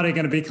now they're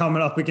going to be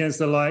coming up against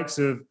the likes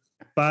of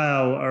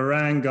Bale,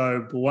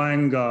 Arango,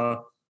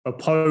 Bouanga,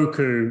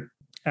 Opoku,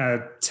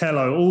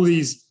 Tello, all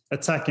these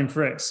attacking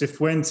threats.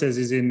 Cifuentes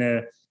is in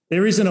there.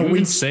 There isn't a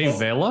weak say spot.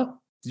 Vela?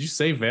 Did you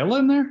say Vela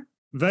in there?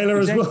 Vela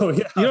as well,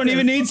 yeah. You don't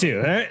even need to,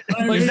 right?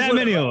 There's that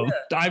many of them.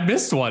 Yeah. I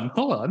missed one.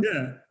 Hold on.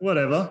 Yeah,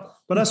 whatever.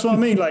 But that's what I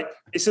mean. Like,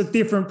 it's a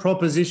different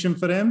proposition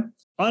for them.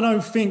 I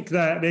don't think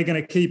that they're going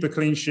to keep a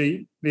clean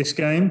sheet this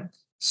game.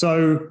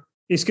 So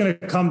it's going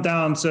to come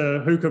down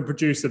to who can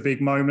produce the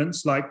big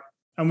moments.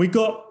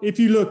 If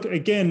you look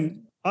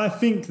again, I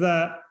think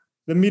that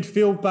the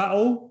midfield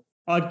battle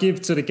I'd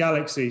give to the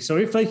Galaxy. So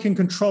if they can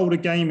control the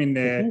game in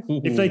there,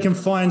 if they can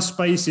find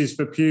spaces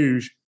for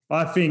Puig,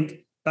 I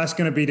think that's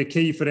going to be the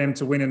key for them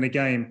to winning the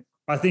game.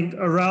 I think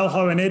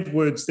Araujo and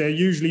Edwards, they're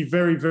usually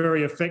very,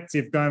 very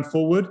effective going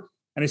forward.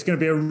 And it's going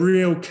to be a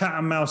real cat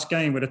and mouse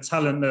game with the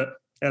talent that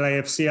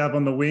LAFC have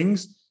on the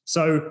wings.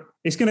 So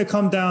it's going to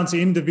come down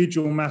to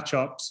individual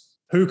matchups,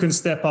 who can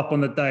step up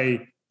on the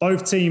day.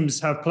 Both teams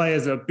have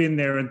players that have been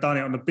there and done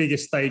it on the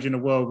biggest stage in the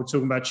world. We're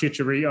talking about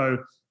Chicharito,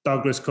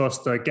 Douglas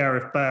Costa,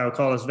 Gareth Bale,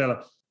 Carlos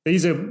Vela.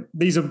 These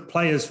are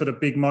players for the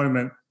big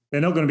moment.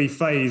 They're not going to be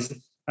phased.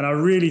 And I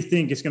really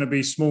think it's going to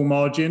be small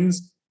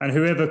margins. And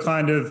whoever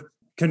kind of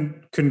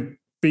can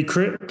be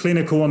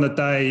clinical on the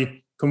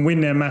day, can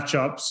win their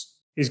matchups,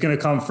 is going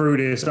to come through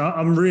this.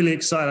 I'm really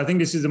excited. I think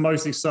this is the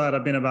most excited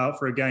I've been about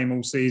for a game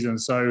all season.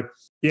 So,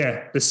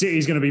 yeah, the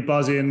city's going to be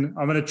buzzing.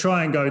 I'm going to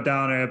try and go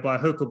down there by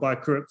hook or by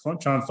crook,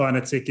 try and find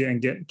a ticket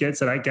and get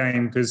to that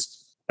game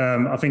because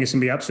I think it's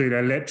going to be absolutely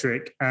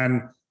electric.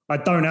 And I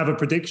don't have a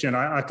prediction.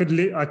 I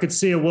could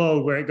see a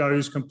world where it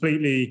goes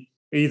completely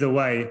either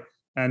way.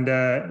 And,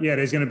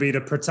 there's going to be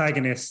the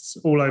protagonists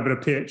all over the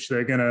pitch that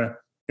are going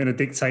to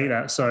dictate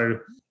that. So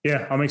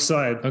yeah, I'm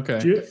excited.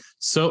 Okay.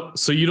 So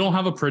you don't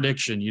have a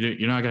prediction.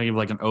 You're not going to give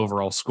like an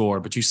overall score,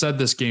 but you said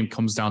this game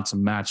comes down to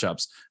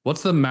matchups.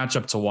 What's the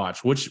matchup to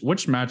watch? Which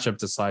matchup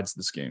decides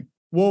this game?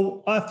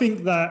 Well, I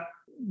think that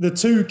the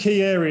two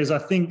key areas I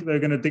think they're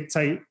going to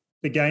dictate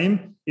the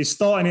game is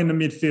starting in the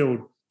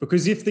midfield,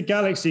 because if the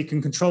Galaxy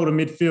can control the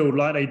midfield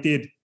like they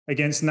did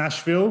against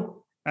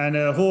Nashville, and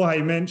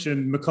Jorge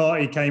mentioned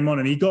McCarthy came on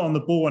and he got on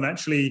the ball and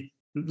actually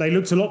they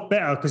looked a lot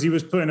better because he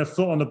was putting a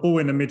foot on the ball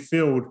in the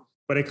midfield,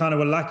 but they kind of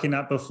were lacking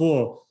that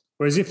before.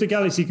 Whereas if the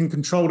Galaxy can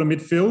control the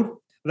midfield,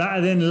 that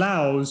then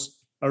allows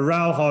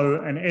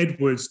Araujo and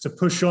Edwards to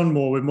push on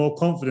more with more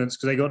confidence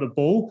because they got the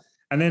ball.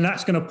 And then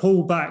that's going to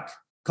pull back.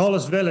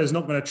 Carlos Vela is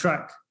not going to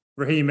track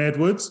Raheem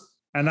Edwards.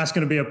 And that's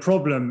going to be a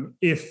problem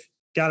if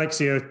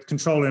Galaxy are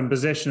controlling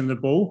possession of the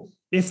ball.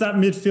 If that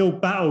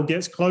midfield battle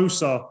gets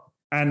closer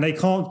and they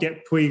can't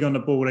get Puig on the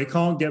ball, they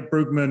can't get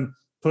Brugman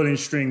pulling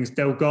strings,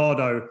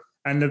 Delgado,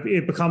 and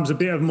it becomes a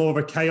bit of more of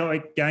a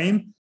chaotic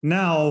game.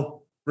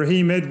 Now,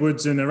 Raheem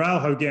Edwards and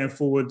Araujo getting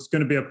forward is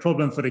going to be a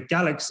problem for the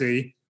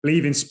Galaxy,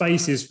 leaving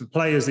spaces for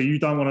players that you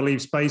don't want to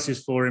leave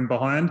spaces for in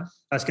behind.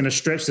 That's going to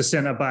stretch the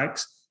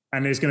centre-backs,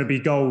 and there's going to be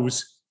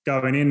goals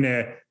going in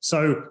there.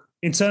 So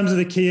in terms of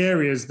the key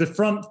areas, the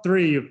front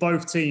three of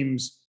both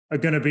teams are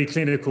going to be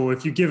clinical.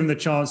 If you give them the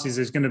chances,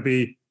 there's going to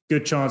be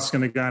good chance it's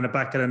going to go in the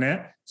back of the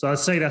net. So I'd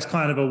say that's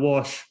kind of a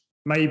wash,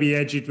 maybe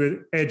edged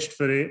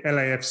for the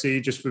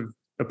LAFC just with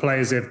the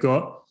players they've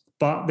got.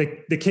 But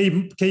the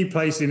key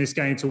place in this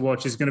game to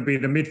watch is going to be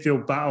the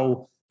midfield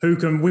battle. Who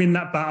can win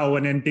that battle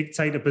and then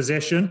dictate the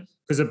possession?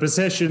 Because the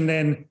possession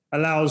then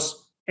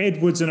allows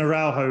Edwards and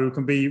Araujo, who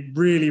can be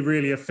really,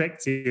 really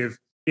effective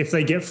if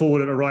they get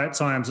forward at the right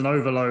times and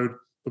overload.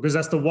 Because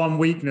that's the one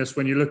weakness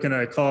when you're looking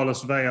at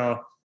Carlos Vela.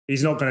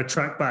 He's not going to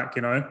track back,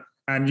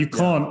 And you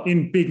can't,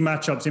 in big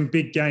matchups, in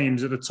big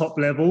games at the top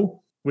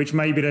level, which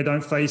maybe they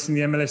don't face in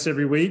the MLS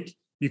every week,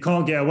 you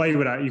can't get away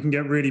with that. You can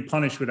get really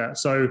punished with that.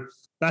 So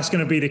that's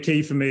going to be the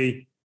key for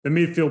me, the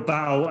midfield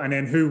battle, and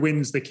then who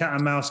wins the cat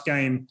and mouse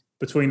game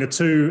between the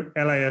two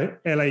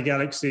LA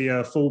Galaxy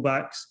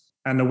fullbacks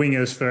and the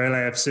wingers for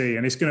LAFC.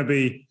 And it's going to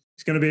be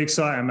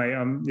exciting,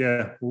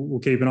 mate. We'll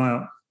keep an eye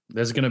out.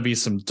 There's going to be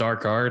some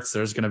dark arts.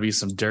 There's going to be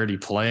some dirty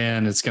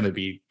playing. It's going to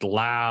be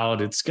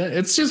loud. It's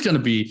just going to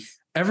be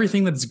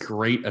everything that's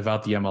great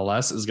about the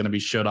MLS is going to be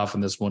showed off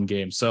in this one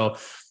game. So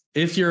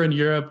if you're in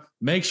Europe,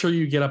 make sure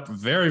you get up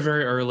very,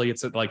 very early.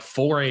 It's at like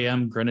 4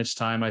 a.m. Greenwich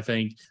time, I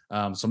think.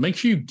 So make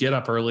sure you get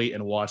up early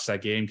and watch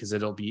that game because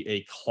it'll be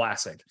a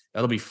classic.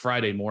 That'll be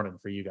Friday morning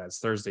for you guys,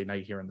 Thursday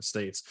night here in the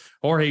States.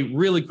 Jorge,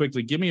 really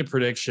quickly, give me a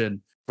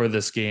prediction for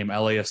this game,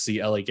 LAFC,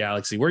 LA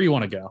Galaxy. Where do you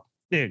want to go?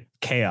 Dude,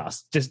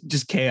 chaos.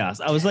 Just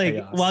chaos. I was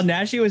like, while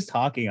Nashi was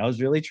talking, I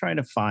was really trying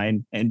to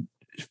find and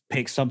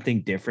pick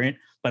something different.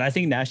 But I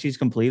think Nashi's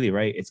completely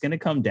right. It's going to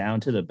come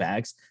down to the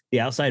backs, the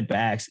outside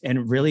backs,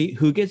 and really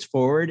who gets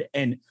forward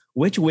and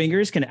which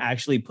wingers can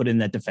actually put in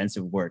that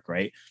defensive work,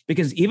 right?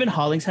 Because even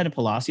Hollingshead and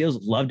Palacios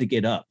love to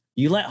get up.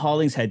 You let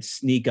Hollingshead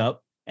sneak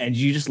up and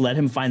you just let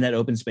him find that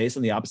open space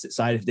on the opposite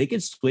side. If they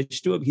can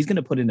switch to him, he's going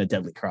to put in a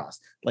deadly cross.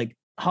 Like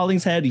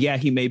Hollingshead, yeah,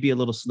 he may be a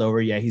little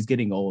slower. Yeah, he's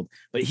getting old,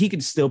 but he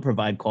can still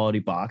provide quality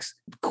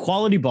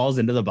balls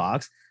into the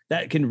box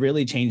that can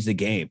really change the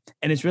game.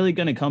 And it's really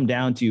going to come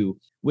down to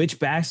which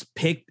backs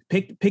pick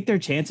their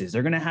chances.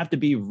 They're going to have to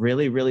be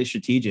really, really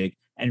strategic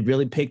and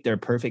really pick their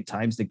perfect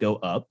times to go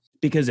up.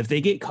 Because if they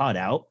get caught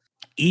out,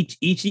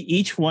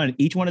 each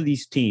one of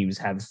these teams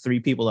have three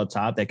people up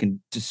top that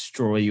can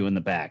destroy you in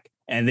the back,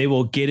 and they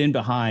will get in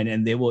behind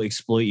and they will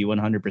exploit you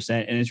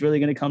 100%. And it's really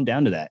going to come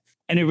down to that.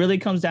 And it really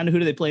comes down to who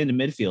do they play in the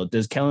midfield?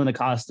 Does Kellen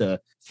Acosta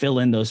fill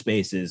in those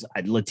spaces?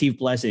 Latif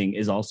Blessing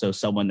is also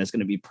someone that's going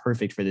to be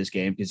perfect for this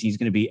game because he's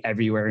going to be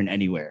everywhere and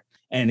anywhere.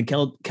 And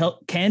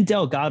can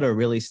Delgado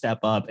really step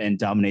up and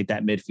dominate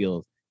that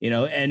midfield?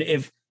 And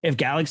if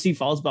Galaxy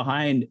falls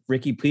behind,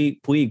 Ricky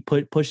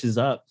Puig pushes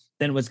up,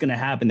 then what's going to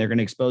happen? They're going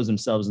to expose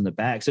themselves in the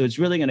back. So it's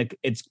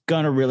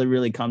going to really,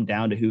 really come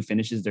down to who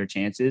finishes their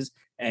chances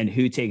and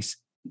who takes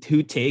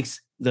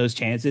those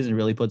chances and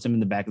really puts them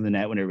in the back of the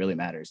net when it really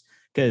matters.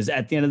 Because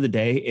at the end of the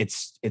day,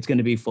 it's going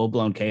to be full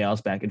blown chaos,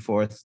 back and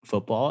forth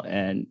football,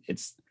 and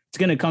it's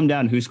going to come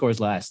down to who scores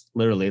last.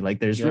 Literally, like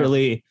there's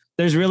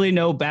really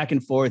no back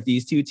and forth.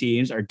 These two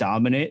teams are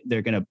dominant.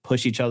 They're going to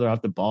push each other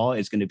off the ball.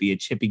 It's going to be a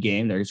chippy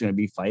game. There's going to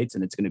be fights,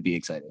 and it's going to be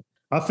exciting.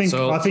 I think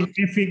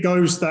if it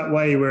goes that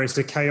way, where it's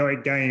a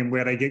chaotic game,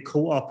 where they get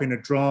caught up in the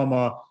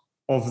drama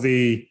of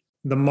the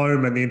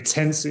moment, the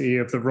intensity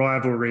of the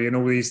rivalry and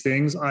all these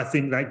things, I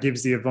think that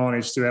gives the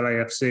advantage to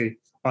LAFC.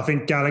 I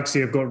think Galaxy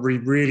have got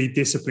really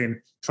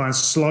disciplined, try and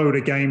slow the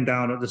game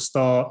down at the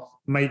start,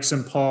 make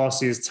some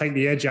passes, take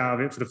the edge out of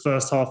it for the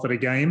first half of the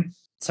game,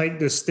 take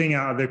the sting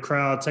out of the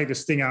crowd, take the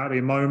sting out of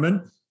the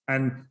moment.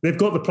 And they've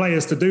got the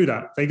players to do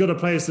that.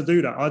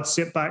 I'd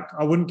sit back.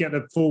 I wouldn't get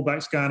the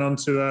fullbacks going on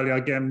too early.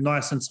 I'd get them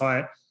nice and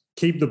tight,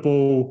 keep the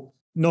ball,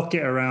 knock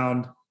it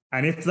around.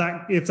 And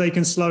if they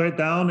can slow it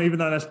down, even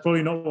though that's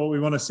probably not what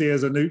we want to see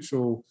as a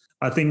neutral,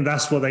 I think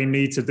that's what they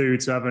need to do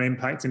to have an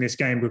impact in this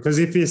game. Because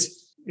if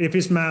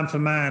it's man for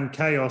man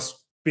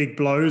chaos, big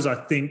blows, I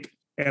think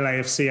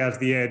LAFC has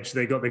the edge.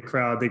 They got the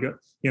crowd. They got,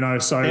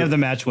 so they have the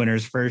match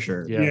winners for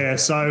sure. Yeah.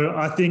 So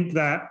I think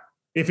that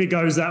if it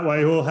goes that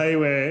way, Jorge,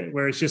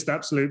 where it's just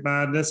absolute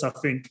madness, I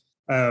think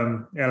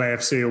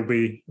LAFC will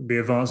be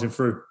advancing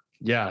through.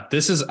 Yeah,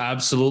 this is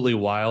absolutely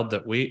wild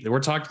that we're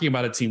talking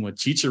about a team with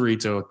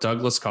Chicharito,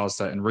 Douglas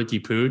Costa, and Ricky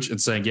Puig,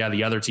 and saying, yeah,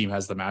 the other team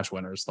has the match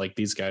winners. Like,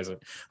 these guys are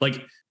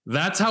like,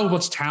 that's how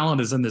much talent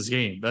is in this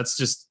game. That's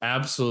just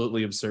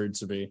absolutely absurd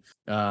to me.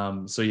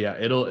 So yeah,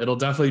 it'll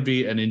definitely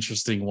be an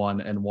interesting one,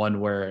 and one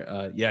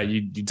where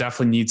you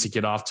definitely need to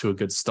get off to a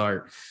good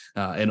start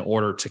in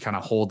order to kind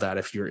of hold that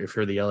if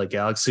you're the LA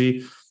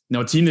Galaxy. Now,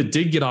 a team that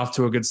did get off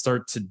to a good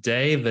start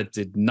today that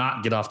did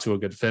not get off to a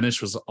good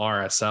finish was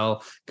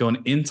RSL,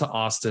 going into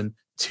Austin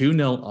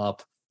 2-0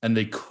 up, and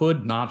they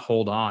could not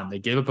hold on. They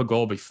gave up a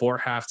goal before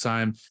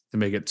halftime to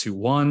make it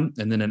 2-1,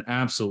 and then an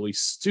absolutely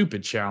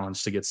stupid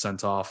challenge to get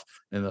sent off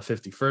in the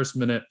 51st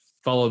minute,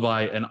 followed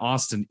by an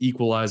Austin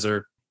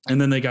equalizer.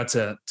 And then they got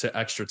to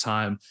extra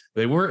time.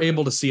 They were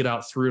able to see it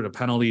out through to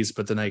penalties,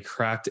 but then they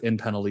cracked in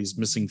penalties,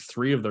 missing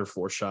 3 of their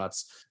 4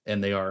 shots,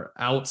 and they are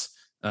out.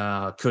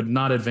 Could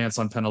not advance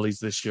on penalties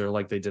this year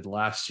like they did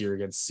last year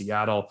against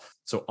Seattle.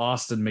 So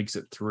Austin makes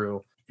it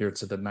through here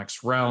to the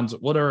next round.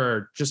 What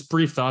are just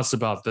brief thoughts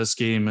about this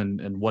game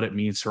and what it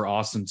means for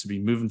Austin to be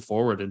moving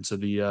forward into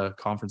the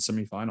conference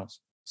semifinals?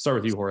 Start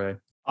with you, Jorge.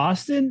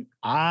 Austin,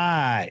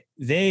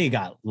 they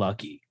got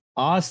lucky.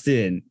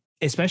 Austin,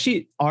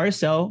 especially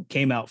RSL,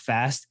 came out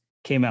fast,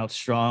 came out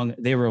strong.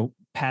 They were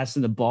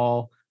passing the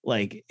ball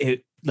like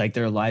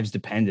their lives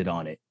depended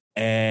on it.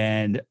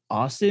 And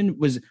Austin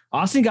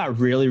got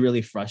really,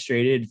 really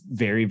frustrated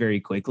very, very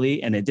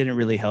quickly. And it didn't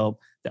really help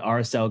that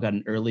RSL got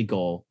an early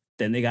goal.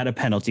 Then they got a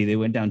penalty. They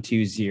went down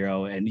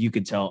 2-0, and you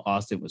could tell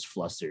Austin was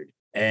flustered.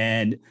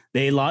 And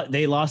they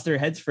lost their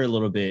heads for a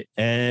little bit.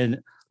 And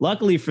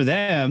luckily for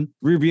them,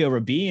 Rubio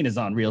Rabin is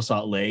on Real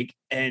Salt Lake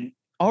and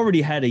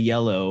already had a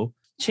yellow,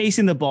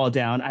 chasing the ball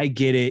down. I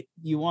get it.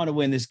 You want to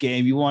win this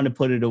game. You want to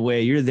put it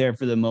away. You're there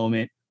for the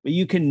moment. But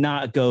you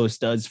cannot go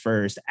studs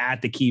first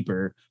at the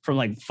keeper from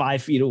like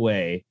 5 feet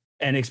away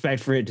and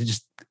expect for it to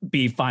just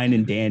be fine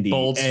and dandy.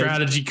 Bold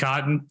strategy,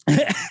 Cotton.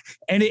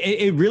 And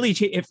it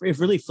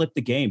really flipped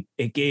the game.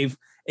 It gave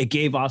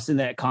Austin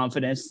that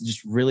confidence to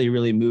just really,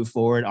 really move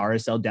forward.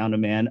 RSL down to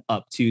man,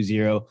 up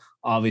 2-0.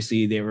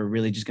 Obviously, they were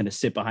really just going to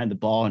sit behind the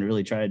ball and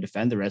really try to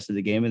defend the rest of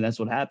the game, and that's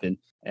what happened.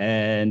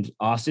 And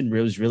Austin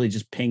was really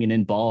just pinging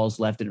in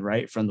balls left and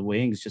right from the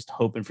wings, just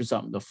hoping for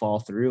something to fall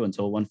through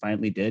until one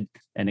finally did,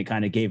 and it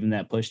kind of gave him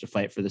that push to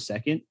fight for the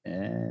second.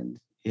 And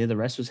yeah, the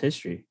rest was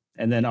history.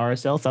 And then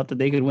RSL thought that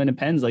they could win in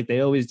pens like they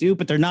always do,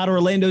 but they're not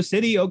Orlando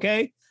City,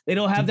 okay? They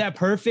don't have that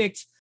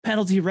perfect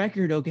penalty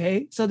record,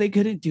 okay? So they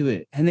couldn't do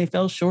it, and they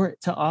fell short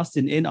to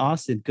Austin in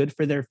Austin. Good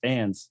for their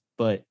fans,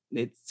 but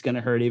it's going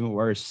to hurt even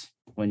worse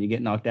when you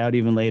get knocked out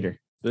even later.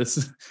 This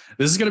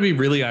is going to be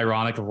really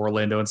ironic if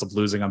Orlando ends up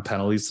losing on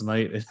penalties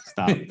tonight.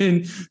 Stop.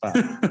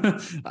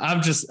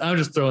 I'm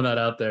just throwing that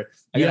out there.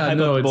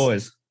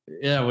 Boys.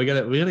 Yeah, we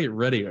got to get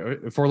ready.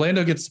 If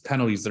Orlando gets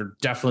penalties, they're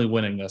definitely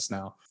winning this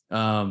now.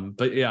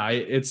 But yeah,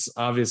 it's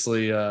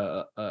obviously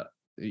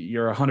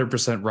you're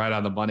 100% right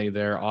on the money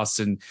there.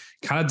 Austin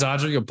kind of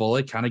dodging a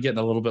bullet, kind of getting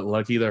a little bit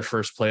lucky, their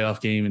first playoff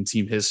game in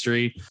team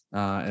history.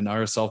 And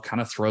RSL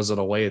kind of throws it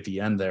away at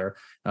the end there.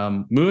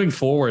 Moving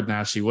forward,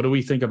 Nashi, what do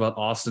we think about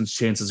Austin's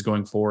chances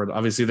going forward?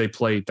 Obviously, they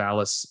play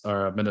Dallas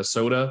or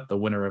Minnesota, the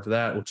winner of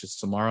that, which is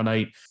tomorrow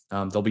night.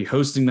 They'll be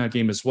hosting that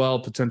game as well,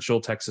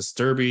 potential Texas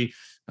Derby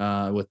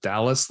with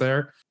Dallas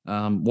there.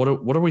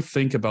 What do we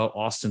think about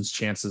Austin's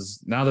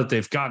chances now that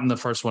they've gotten the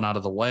first one out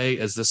of the way?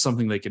 Is this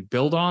something they could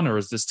build on, or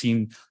is this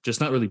team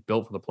just not really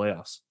built for the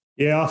playoffs?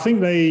 Yeah, I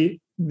think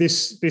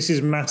this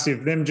is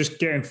massive. Them just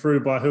getting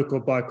through by hook or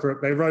by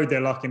crook. They rode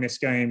their luck in this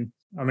game.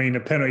 I mean,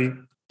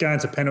 going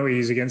to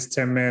penalties against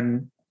 10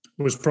 men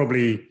was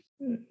probably,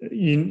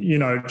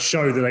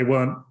 showed that they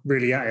weren't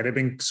really at it. They've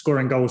been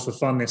scoring goals for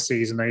fun this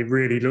season. They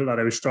really looked like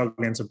they were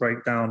struggling to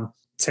break down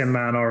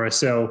 10-man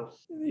RSL.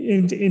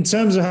 In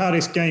terms of how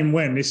this game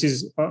went, this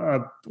is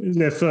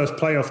their first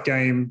playoff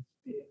game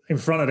in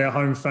front of their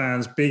home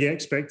fans, big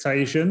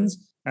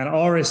expectations. And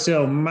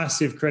RSL,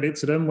 massive credit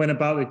to them, went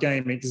about the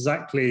game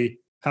exactly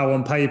how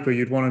on paper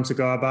you'd want them to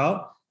go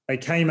about. They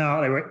came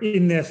out, they were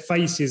in their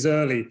faces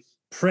early,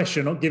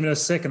 pressure, not giving a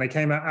second. They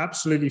came out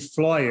absolutely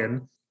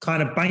flying,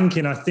 kind of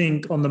banking, I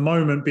think, on the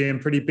moment being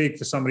pretty big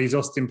for some of these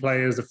Austin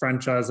players, the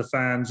franchise, the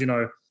fans,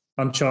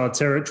 uncharted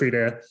territory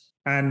there.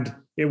 And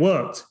it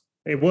worked.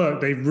 It worked.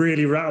 They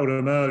really rattled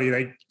them early.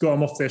 They got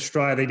them off their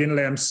stride. They didn't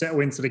let them settle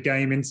into the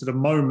game, into the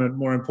moment,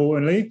 more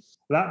importantly.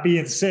 That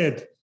being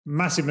said,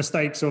 massive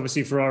mistakes,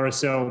 obviously, for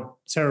RSL.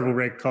 Terrible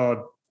red card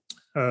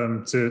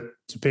to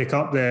pick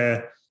up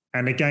there.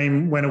 And the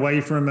game went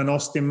away from them, and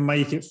Austin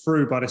make it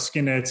through by the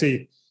skin of their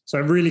teeth. So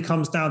it really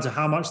comes down to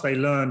how much they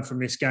learn from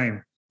this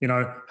game.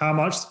 How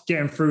much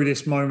getting through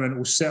this moment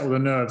will settle the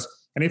nerves.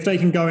 And if they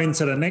can go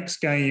into the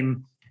next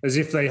game as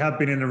if they have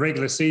been in the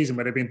regular season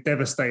where they've been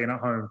devastating at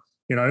home.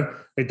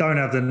 They don't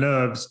have the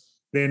nerves.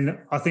 Then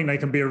I think they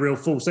can be a real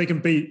force. They can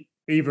beat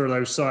either of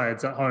those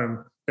sides at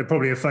home. They're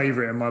probably a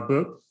favourite in my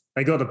book.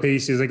 They got the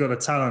pieces. They got the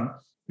talent.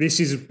 This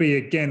is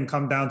again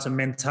come down to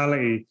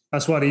mentality.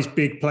 That's why these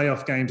big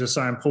playoff games are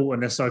so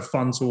important. They're so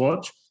fun to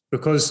watch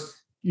because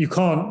you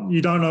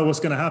don't know what's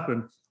going to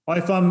happen.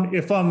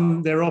 If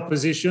I'm their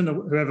opposition,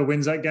 whoever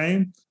wins that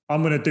game,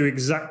 I'm going to do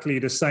exactly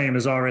the same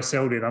as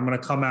RSL did. I'm going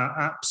to come out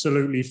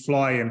absolutely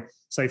flying,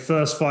 say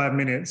first 5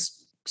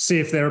 minutes, see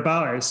if they're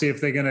about it, see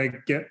if they're going to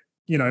get,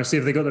 see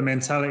if they got the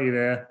mentality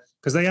there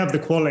because they have the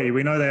quality.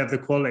 We know they have the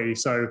quality.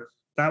 So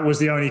that was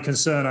the only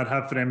concern I'd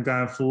have for them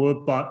going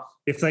forward. But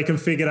if they can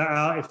figure that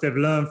out, if they've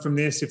learned from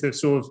this, if they've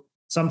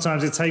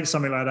sometimes it takes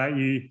something like that,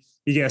 you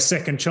get a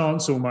second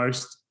chance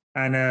almost,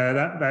 and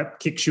that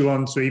kicks you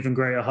on to even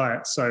greater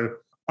heights. So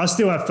I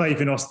still have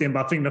faith in Austin,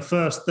 but I think the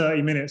first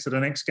 30 minutes of the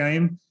next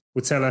game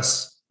will tell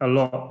us a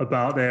lot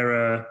about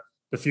the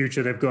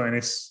future they've got in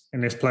this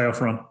playoff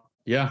run.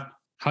 Yeah,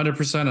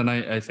 100%. And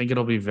I think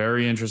it'll be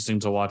very interesting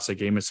to watch the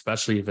game,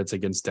 especially if it's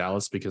against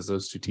Dallas, because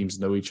those two teams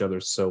know each other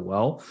so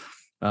well.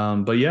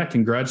 But yeah,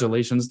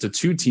 congratulations to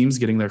two teams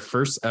getting their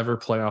first ever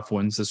playoff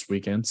wins this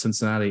weekend.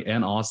 Cincinnati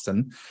and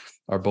Austin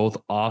are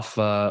both off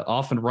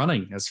and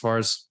running as far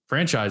as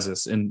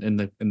franchises in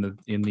the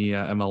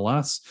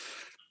MLS.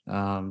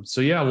 So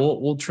yeah,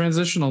 we'll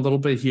transition a little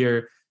bit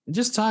here and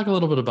just talk a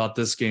little bit about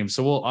this game.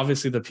 So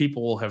obviously the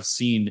people will have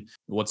seen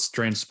what's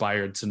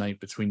transpired tonight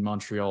between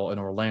Montreal and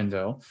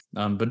Orlando,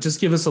 but just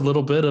give us a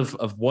little bit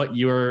of what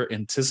you're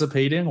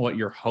anticipating, what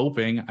you're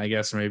hoping, I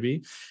guess,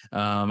 maybe,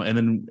 and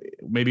then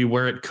maybe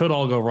where it could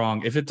all go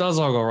wrong. If it does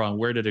all go wrong,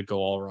 where did it go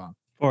all wrong?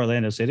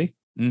 Orlando City?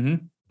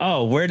 Mm-hmm.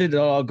 Oh, where did it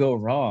all go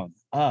wrong?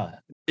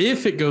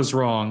 If it goes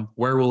wrong,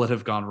 where will it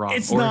have gone wrong?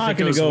 It's not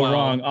going to go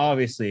wrong,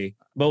 obviously.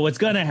 But what's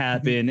going to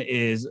happen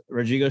is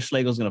Rodrigo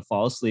Schlegel's going to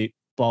fall asleep,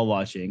 ball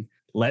watching,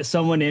 let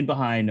someone in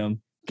behind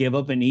him, give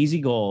up an easy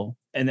goal,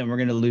 and then we're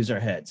going to lose our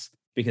heads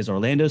because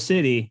Orlando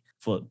City,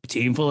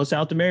 team full of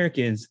South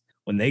Americans,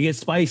 when they get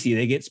spicy,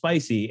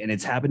 and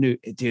it's happened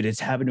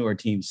to our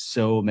team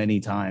so many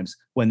times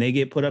when they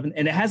get put up, and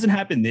it hasn't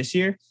happened this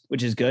year,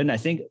 which is good. And I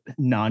think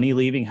Nani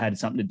leaving had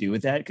something to do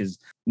with that because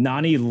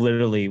Nani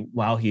literally,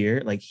 while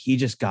here, like he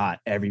just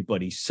got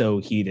everybody so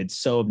heated,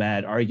 so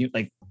mad, arguing.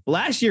 Like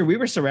last year, we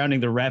were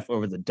surrounding the ref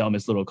over the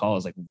dumbest little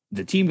calls. Like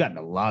the team got in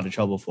a lot of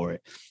trouble for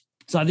it.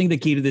 So I think the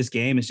key to this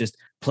game is just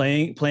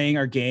playing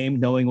our game,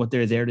 knowing what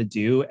they're there to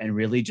do, and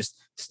really just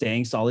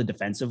staying solid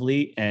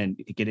defensively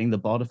and getting the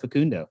ball to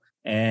Facundo.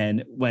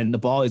 And when the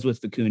ball is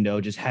with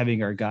Facundo, just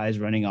having our guys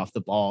running off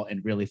the ball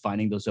and really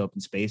finding those open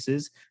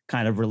spaces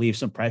kind of relieve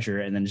some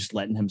pressure and then just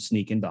letting him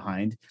sneak in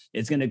behind.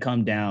 It's going to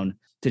come down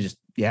to just,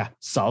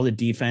 solid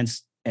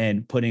defense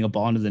and putting a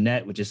ball into the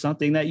net, which is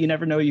something that you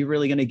never know you're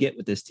really going to get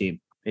with this team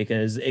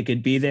because it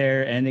could be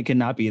there and it could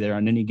not be there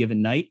on any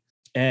given night.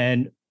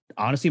 And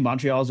honestly,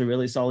 Montreal is a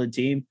really solid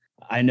team.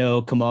 I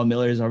know Kamal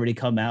Miller has already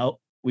come out.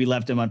 We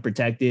left him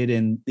unprotected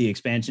in the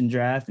expansion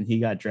draft and he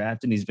got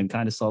drafted and he's been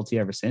kind of salty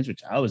ever since,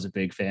 which I was a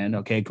big fan.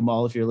 Okay,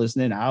 Kamal, if you're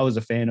listening, I was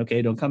a fan.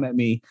 Okay, don't come at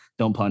me.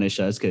 Don't punish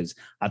us because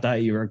I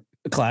thought you were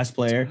a class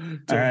player.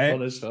 Don't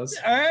punish us.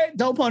 All right,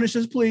 don't punish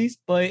us, please.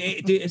 But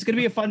it's going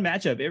to be a fun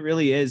matchup. It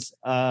really is.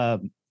 I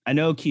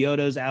know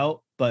Kyoto's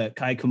out, but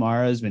Kai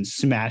Kamara has been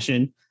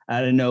smashing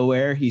out of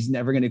nowhere. He's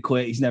never going to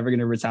quit. He's never going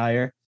to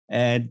retire.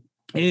 And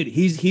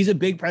he's a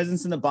big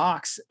presence in the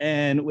box.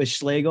 And with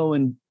Schlegel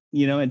and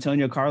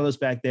Antonio Carlos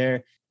back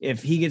there,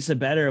 if he gets the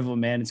better of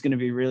him, man, it's going to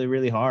be really,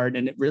 really hard.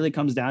 And it really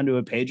comes down to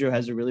it. Pedro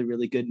has a really,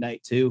 really good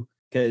night too.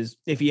 Because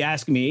if you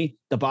ask me,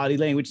 the body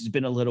language has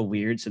been a little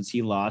weird since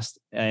he lost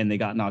and they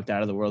got knocked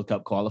out of the World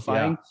Cup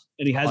qualifying.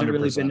 And he hasn't 100%.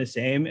 Really been the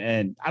same.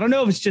 And I don't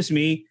know if it's just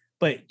me,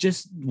 but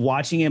just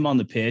watching him on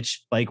the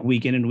pitch, like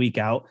week in and week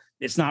out,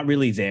 it's not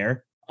really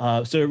there.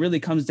 So it really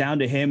comes down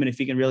to him and if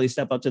he can really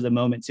step up to the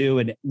moment too.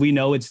 And we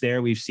know it's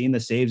there. We've seen the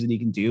saves that he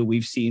can do.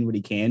 We've seen what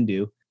he can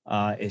do.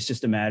 It's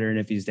just a matter of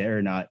if he's there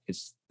or not.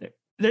 It's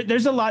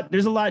there's a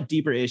lot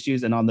deeper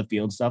issues and on the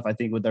field stuff, I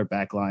think, with our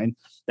back line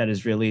that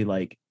has really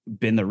like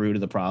been the root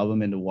of the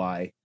problem into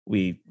why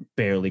we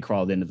barely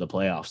crawled into the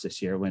playoffs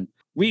this year when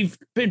we've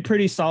been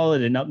pretty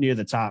solid and up near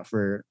the top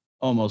for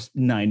almost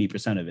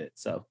 90% of it.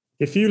 So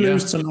if you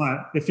lose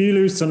tonight,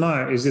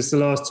 is this the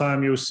last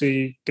time you'll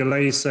see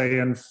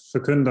Galese and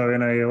Facundo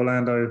in a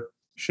Orlando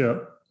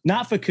shirt?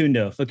 Not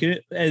Facundo.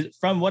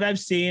 From what I've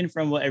seen,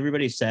 from what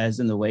everybody says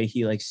and the way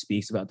he like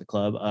speaks about the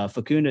club,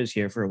 Facundo's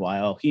here for a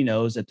while. He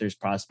knows that there's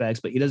prospects,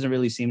 but he doesn't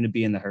really seem to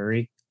be in the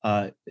hurry.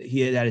 That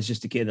is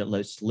just a kid that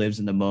lives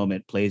in the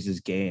moment, plays his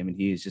game, and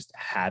he is just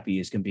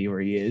happy as can be where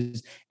he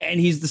is. And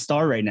he's the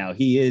star right now.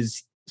 He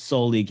is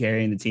solely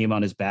carrying the team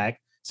on his back.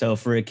 So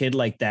for a kid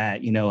like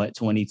that, at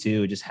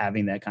 22, just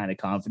having that kind of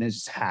confidence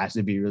just has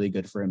to be really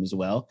good for him as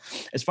well.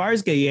 As far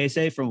as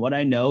Galese, from what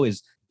I know,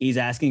 is he's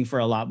asking for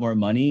a lot more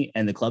money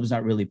and the club's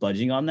not really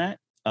budging on that.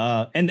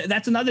 And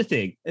that's another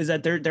thing is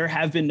that there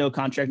have been no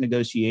contract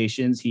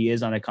negotiations. He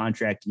is on a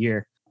contract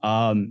year.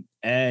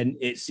 And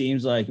it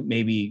seems like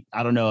maybe,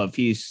 I don't know if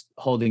he's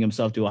holding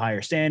himself to a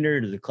higher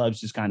standard, or the club's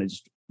just kind of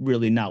just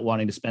really not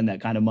wanting to spend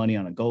that kind of money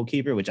on a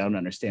goalkeeper, which I don't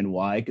understand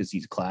why, because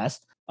he's class.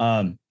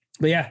 But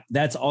yeah,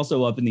 that's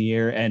also up in the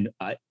air. And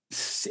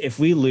if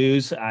we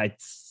lose, I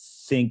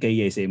think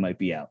Ayese might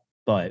be out,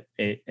 but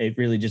it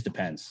really just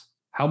depends.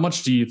 How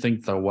much do you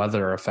think the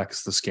weather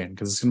affects this game?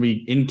 Because it's going to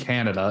be in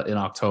Canada in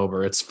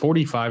October. It's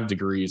 45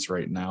 degrees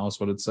right now is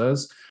what it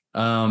says.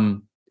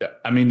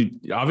 I mean,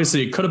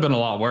 obviously it could have been a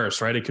lot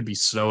worse, right? It could be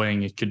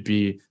snowing. It could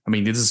be, I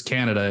mean, this is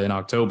Canada in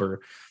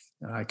October.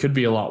 It could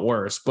be a lot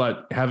worse,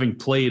 but having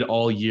played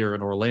all year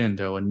in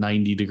Orlando in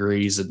 90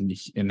 degrees and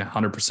in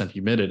 100%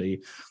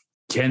 humidity,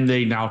 can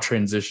they now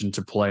transition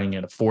to playing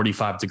at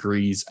 45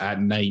 degrees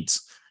at night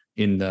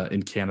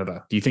in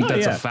Canada? Do you think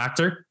that's a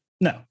factor?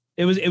 No.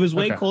 It was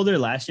way colder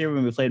last year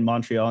when we played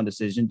Montreal on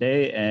decision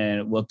day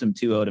and whooped them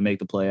 2-0 to make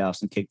the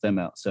playoffs and kick them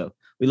out. So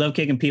we love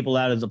kicking people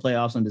out of the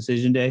playoffs on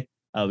decision day.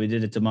 We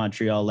did it to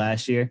Montreal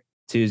last year,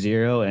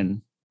 2-0,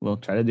 and we'll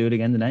try to do it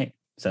again tonight.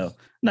 So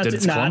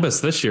it's Columbus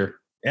this year.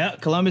 Yeah,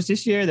 Columbus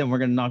this year. Then we're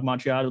going to knock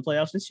Montreal out of the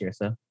playoffs this year.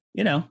 So,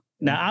 now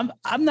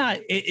I'm not.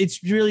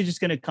 It's really just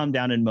going to come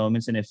down in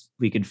moments, and if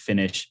we could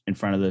finish in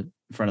front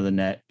of the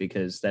net,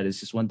 because that is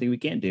just one thing we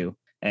can't do.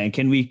 And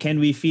can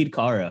we feed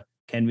Kara?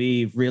 Can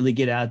we really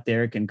get out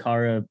there? Can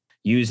Kara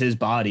use his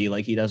body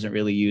like he doesn't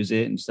really use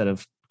it, instead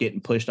of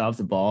getting pushed off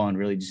the ball, and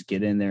really just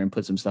get in there and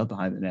put some stuff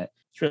behind the net?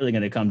 It's really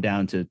going to come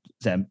down to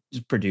them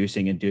just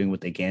producing and doing what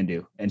they can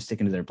do and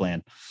sticking to their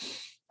plan.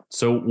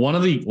 So one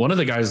of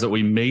the guys that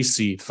we may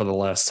see for the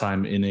last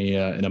time in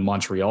a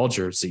Montreal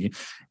jersey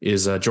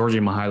is Jorge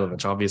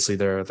Mihailovic. Obviously,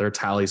 their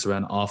tallies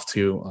went off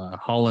to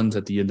Holland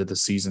at the end of the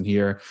season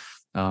here.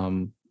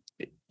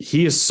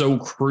 He is so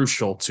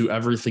crucial to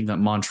everything that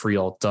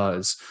Montreal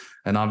does.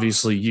 And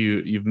obviously,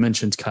 you've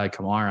mentioned Kai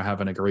Kamara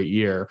having a great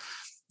year.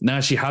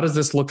 Nashi, how does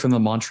this look from the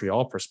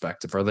Montreal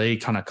perspective? Are they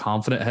kind of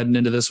confident heading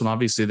into this one?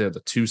 Obviously, they're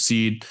the 2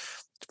 seed,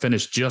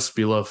 finished just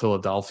below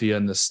Philadelphia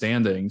in the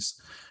standings.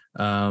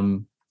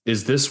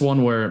 Is this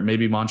one where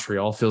maybe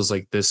Montreal feels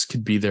like this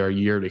could be their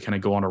year to kind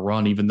of go on a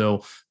run, even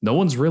though no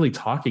one's really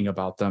talking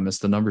about them as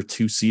the number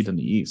 2 seed in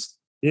the East?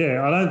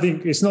 Yeah, I don't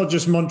think it's not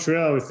just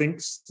Montreal who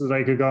thinks that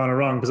they could go on a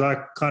run, because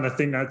I kind of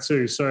think that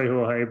too. Sorry,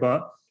 Jorge,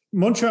 but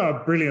Montreal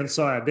are a brilliant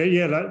side.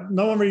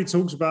 No one really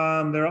talks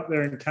about them. They're up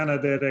there in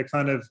Canada.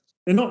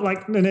 They're not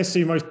like the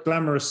necessarily most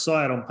glamorous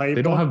side on paper.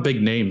 They don't have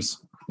big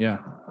names. Yeah,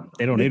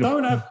 they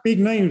don't have big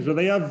names, but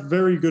they have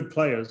very good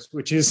players,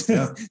 which is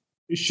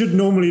it should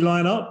normally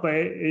line up. But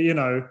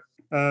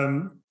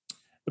the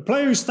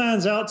player who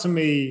stands out to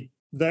me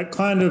that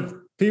kind of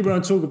people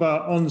don't talk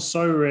about on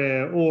So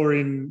Rare or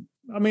in.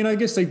 I mean, I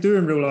guess they do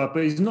in real life,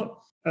 but he's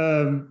not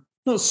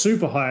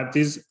super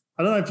hyped.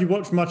 I don't know if you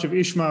watch much of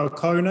Ishmael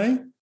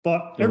Kone,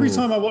 but every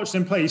time I watched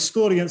him play, he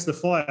scored against the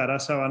Fire.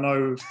 That's how I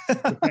know.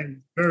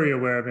 I'm very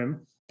aware of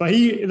him. But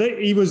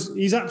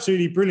he's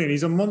absolutely brilliant.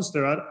 He's a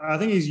monster. I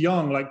think he's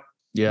young, like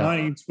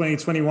 19, 20,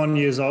 21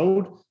 years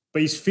old,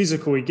 but he's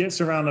physical. He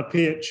gets around the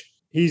pitch.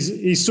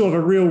 He's sort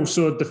of a real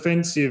sort of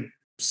defensive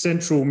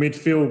central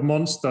midfield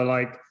monster.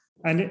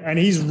 And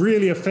he's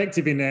really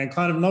effective in there, and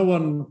kind of no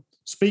one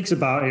speaks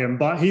about him,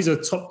 but he's a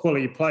top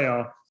quality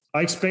player.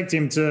 I expect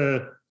him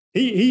to.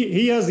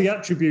 He has the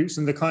attributes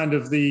and the kind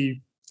of the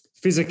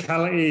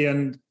physicality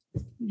and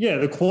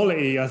the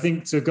quality, I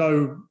think, to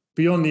go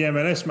beyond the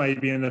MLS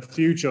maybe in the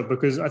future,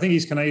 because I think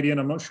he's Canadian.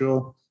 I'm not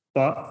sure,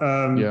 but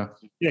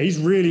he's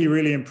really,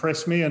 really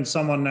impressed me, and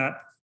someone that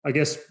I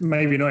guess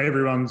maybe not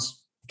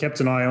everyone's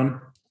kept an eye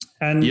on.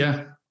 And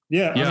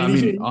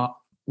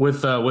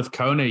with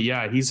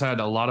Kone, he's had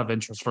a lot of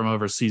interest from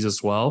overseas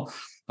as well.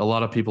 A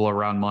lot of people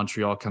around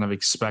Montreal kind of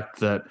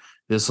expect that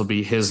this will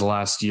be his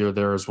last year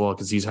there as well,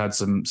 because he's had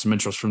some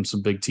interest from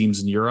some big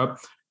teams in Europe.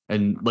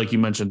 And like you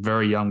mentioned,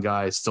 very young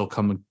guy, still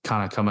coming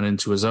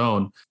into his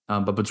own.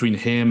 But between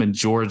him and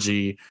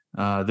Georgie,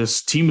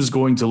 this team is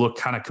going to look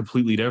kind of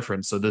completely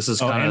different. So this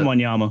is and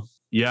Wanyama.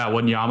 Yeah,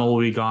 Wanyama will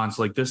be gone.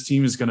 So this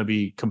team is going to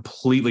be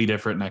completely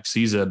different next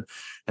season.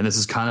 And this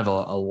is kind of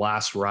a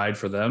last ride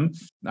for them.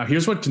 Now,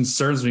 here's what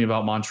concerns me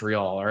about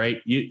Montreal. All right.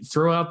 You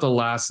throw out the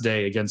last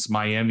day against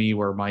Miami,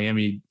 where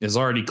Miami has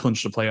already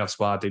clinched a playoff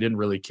spot. They didn't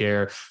really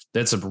care.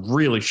 That's a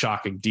really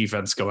shocking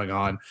defense going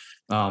on.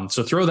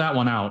 So throw that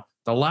one out.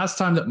 The last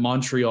time that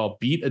Montreal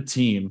beat a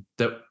team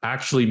that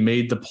actually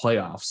made the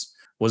playoffs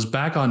was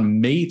back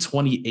on May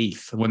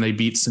 28th when they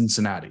beat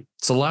Cincinnati.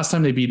 So the last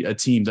time they beat a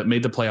team that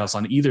made the playoffs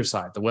on either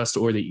side, the West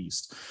or the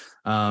East.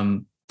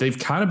 They've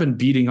kind of been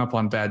beating up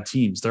on bad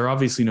teams. There are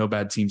obviously no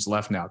bad teams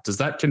left now. Does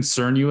that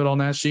concern you at all,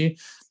 Nashi?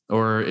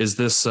 Or is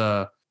this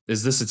a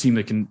team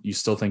that you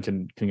still think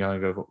can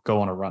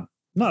go on a run?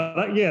 No,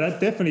 that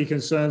definitely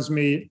concerns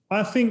me.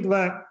 I think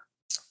that,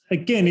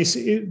 again,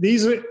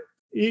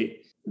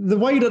 the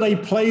way that they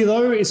play,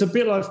 though, it's a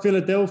bit like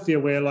Philadelphia,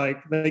 where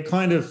they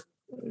kind of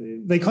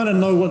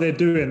know what they're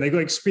doing. They got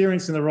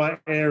experience in the right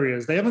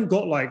areas. They haven't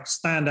got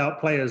standout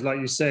players, like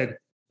you said.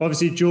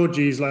 Obviously,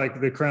 Georgie's like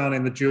the crown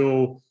in the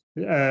jewel.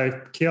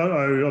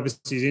 Kyoto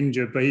obviously is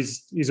injured, but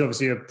he's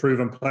obviously a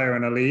proven player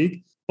in the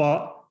league.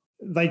 But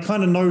they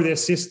kind of know their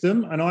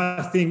system, and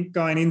I think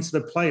going into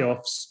the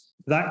playoffs,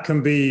 that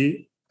can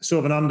be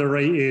sort of an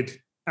underrated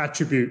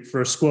attribute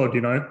for a squad.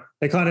 You know,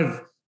 we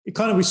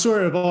saw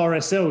it with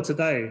RSL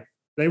today.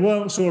 They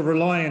weren't sort of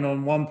relying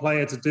on one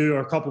player to do or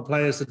a couple of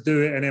players to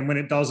do it, and then when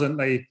it doesn't,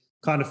 they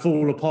kind of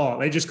fall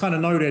apart. They just kind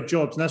of know their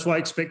jobs, and that's why I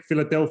expect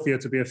Philadelphia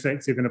to be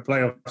effective in the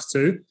playoffs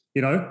too.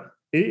 You know,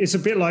 it's a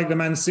bit like the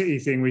Man City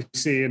thing we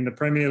see in the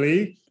Premier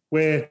League,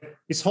 where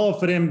it's hard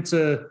for them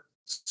to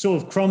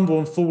sort of crumble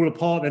and fall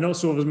apart. They're not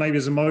sort of maybe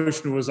as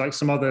emotional as like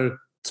some other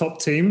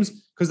top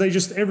teams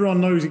because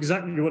everyone knows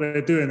exactly what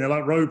they're doing. They're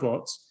like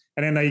robots,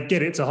 and then they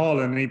get it to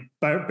Haaland and he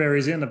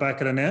buries it in the back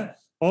of the net.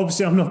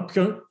 Obviously,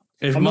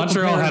 If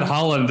Montreal had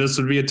Haaland, this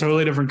would be a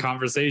totally different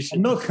conversation.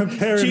 I'm not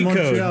comparing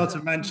Montreal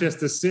to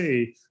Manchester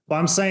City, but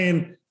I'm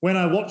saying when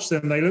I watch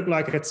them, they look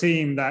like a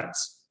team that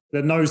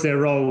knows their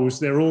roles,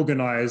 they're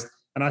organised,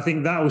 and I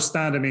think that will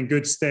stand them in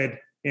good stead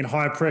in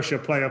high-pressure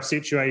playoff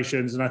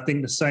situations, and I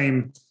think the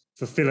same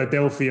for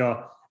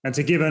Philadelphia. And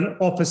to give an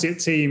opposite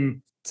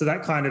team to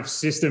that kind of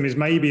system is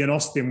maybe an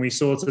Austin we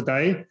saw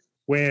today,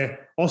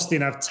 where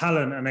Austin have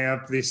talent and they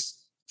have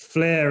this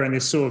flair and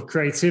this sort of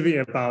creativity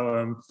about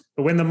them.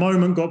 But when the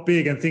moment got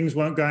big and things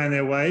weren't going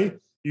their way,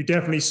 you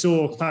definitely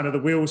saw kind of the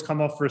wheels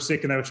come off for a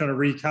second. They were trying to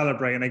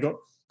recalibrate and they got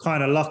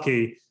kind of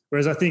lucky.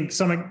 Whereas I think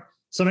something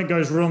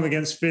goes wrong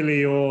against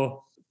Philly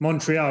or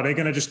Montreal, they're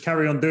going to just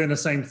carry on doing the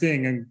same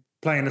thing and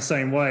playing the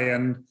same way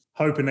and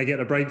hoping they get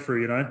a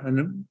breakthrough, you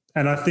know?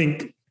 And I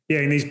think,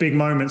 in these big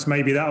moments,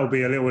 maybe that will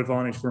be a little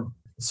advantage for them.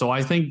 So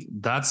I think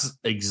that's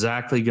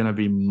exactly going to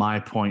be my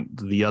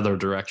point the other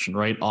direction,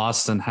 right?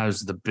 Austin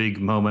has the big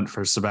moment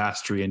for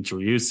Sebastian and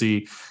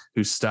Driussi,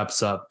 who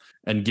steps up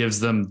and gives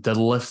them the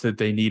lift that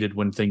they needed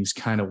when things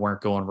kind of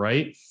weren't going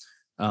right.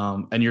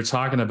 And you're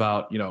talking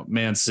about,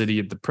 Man City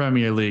at the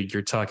Premier League.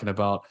 You're talking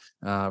about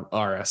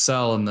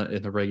RSL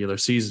in the regular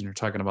season. You're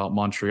talking about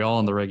Montreal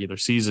in the regular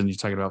season. You're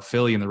talking about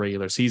Philly in the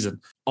regular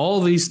season.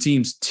 All these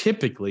teams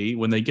typically,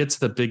 when they get to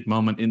the big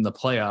moment in the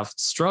playoffs,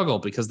 struggle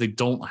because they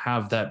don't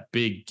have that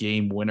big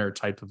game winner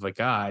type of a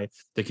guy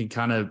that can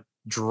kind of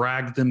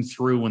drag them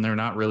through when they're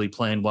not really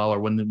playing well or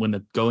when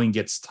the going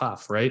gets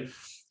tough, right?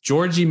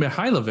 Georgi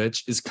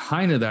Mihailovic is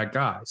kind of that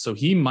guy. So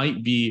he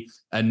might be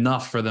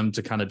enough for them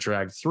to kind of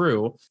drag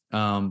through.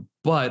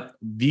 But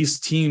these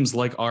teams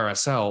like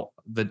RSL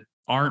that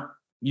aren't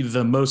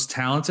the most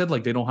talented,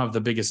 like they don't have the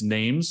biggest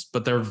names,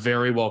 but they're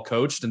very well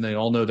coached and they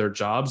all know their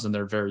jobs and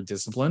they're very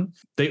disciplined.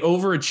 They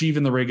overachieve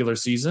in the regular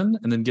season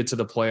and then get to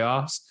the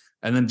playoffs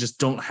and then just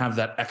don't have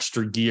that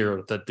extra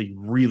gear that the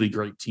really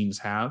great teams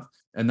have.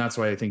 And that's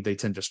why I think they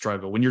tend to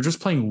struggle. When you're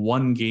just playing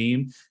one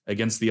game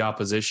against the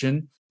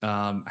opposition,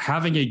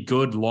 having a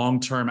good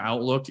long-term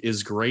outlook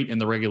is great in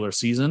the regular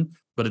season,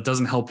 but it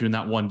doesn't help you in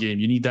that one game.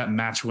 You need that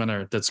match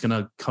winner that's going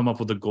to come up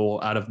with a goal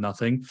out of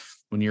nothing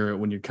when you're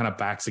kind of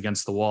backs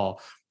against the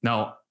wall.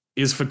 Now,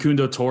 is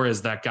Facundo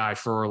Torres that guy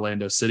for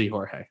Orlando City,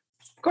 Jorge?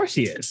 Of course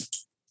he is.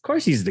 Of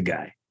course he's the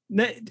guy.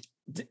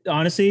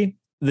 Honestly,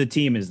 the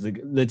team is the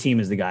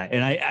guy.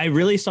 And I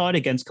really saw it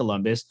against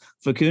Columbus.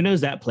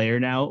 Facundo's that player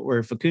now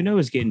where Facundo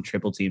is getting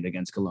triple teamed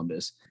against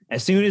Columbus.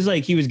 As soon as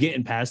he was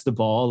getting past the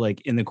ball,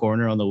 in the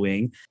corner on the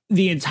wing,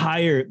 the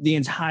entire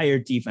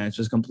defense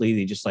was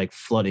completely just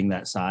flooding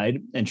that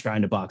side and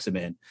trying to box him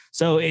in.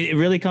 So it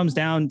really comes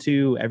down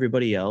to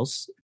everybody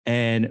else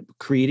and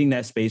creating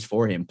that space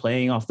for him,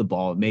 playing off the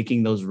ball,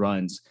 making those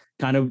runs,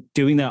 kind of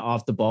doing that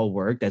off the ball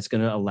work that's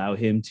going to allow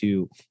him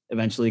to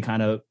eventually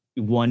kind of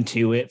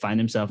 1-2 it, find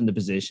himself in the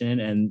position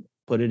and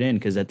put it in.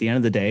 Because at the end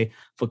of the day,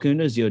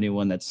 Facundo is the only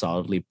one that's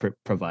solidly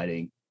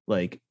providing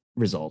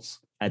results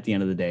at the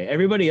end of the day.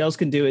 Everybody else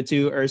can do it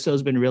too.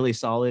 Urso's been really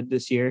solid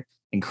this year.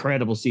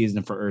 Incredible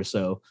season for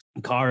Urso.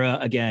 Kara,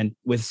 again,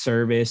 with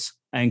service.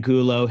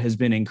 Angulo has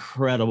been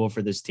incredible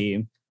for this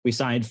team. We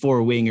signed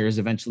 4 wingers.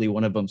 Eventually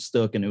one of them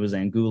stuck and it was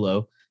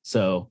Angulo.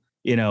 So,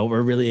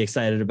 we're really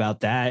excited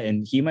about that.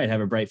 And he might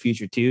have a bright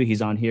future too.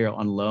 He's on here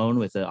on loan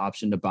with an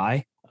option to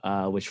buy.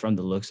 Which from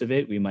the looks of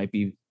it, we might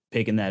be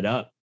picking that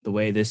up the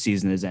way this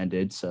season has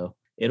ended. So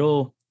I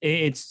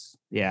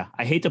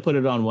hate to put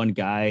it on one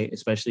guy,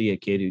 especially a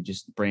kid who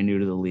just brand new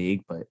to the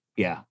league. But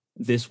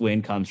this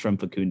win comes from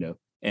Facundo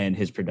and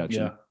his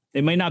production. Yeah.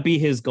 It might not be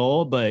his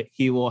goal, but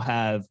he will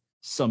have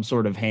some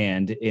sort of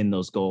hand in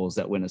those goals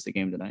that win us the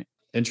game tonight.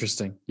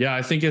 Interesting. Yeah,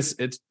 I think it's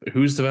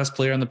who's the best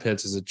player on the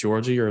pitch? Is it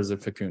Georgie or is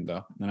it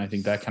Facundo? And I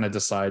think that kind of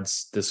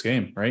decides this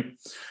game, right?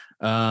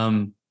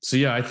 So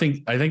yeah, I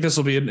think this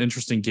will be an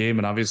interesting game,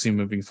 and obviously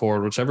moving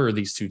forward, whichever of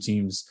these two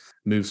teams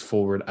moves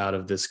forward out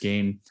of this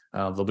game,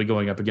 they'll be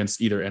going up against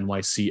either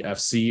NYC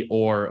FC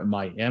or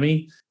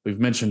Miami.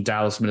 We've mentioned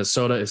Dallas,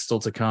 Minnesota is still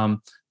to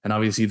come, and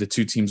obviously the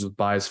two teams with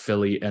buys,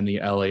 Philly and the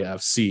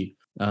LAFC.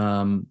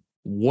 And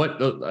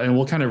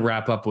we'll kind of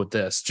wrap up with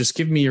this. Just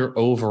give me your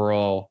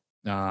overall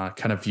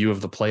kind of view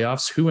of the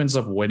playoffs. Who ends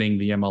up winning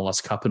the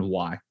MLS Cup and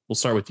why? We'll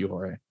start with you,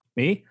 Jorge.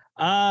 Me?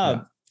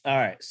 All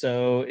right.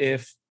 So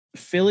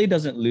Philly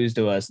doesn't lose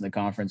to us in the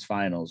conference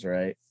finals,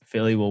 right?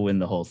 Philly will win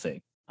the whole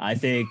thing. I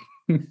think.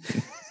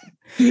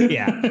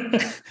 Yeah.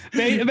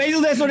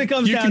 Basically, that's what it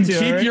comes down to. You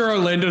can keep right? your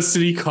Orlando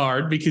City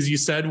card because you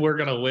said we're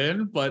going to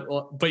win,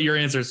 but your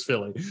answer is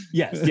Philly.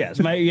 Yes.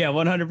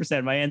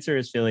 100%. My answer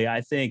is Philly.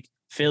 I think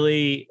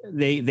Philly,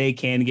 they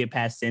can get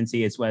past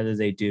Cincy. It's whether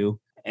they do.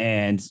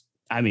 And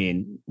I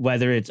mean,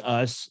 whether it's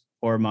us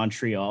or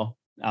Montreal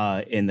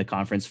in the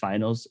conference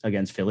finals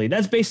against Philly,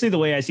 that's basically the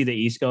way I see the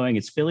East going.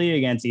 It's Philly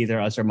against either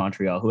us or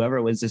Montreal.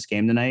 Whoever wins this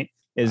game tonight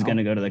is going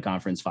to go to the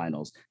conference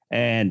finals.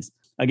 And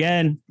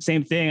again,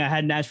 same thing. I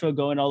had Nashville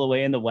going all the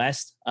way in the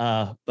West.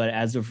 But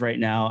as of right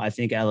now, I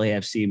think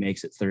LAFC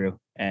makes it through.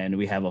 And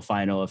we have a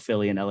final of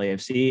Philly and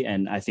LAFC.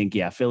 And I think,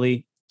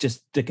 Philly,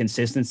 just the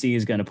consistency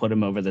is going to put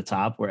them over the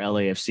top, where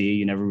LAFC,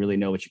 you never really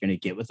know what you're going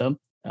to get with them.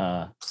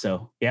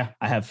 So I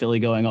have Philly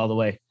going all the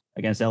way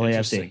against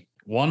LAFC.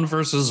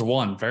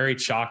 1-1. Very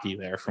chalky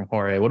there from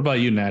Jorge. What about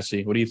you,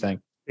 Nashi? What do you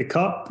think? The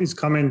cup is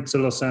coming to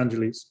Los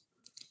Angeles.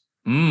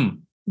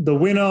 The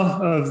winner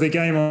of the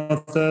game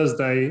on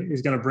Thursday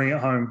is going to bring it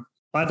home.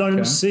 I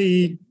don't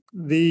see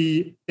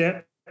the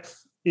depth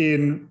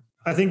in.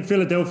 I think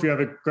Philadelphia have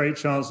a great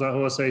chance, like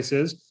Jorge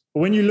says. But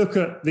when you look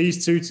at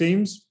these two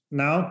teams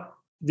now,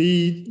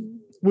 we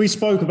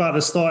spoke about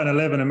the starting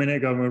 11 a minute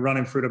ago when we were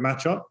running through the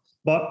matchup.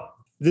 But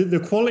the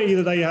quality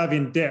that they have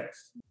in depth,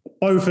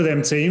 both of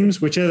them teams,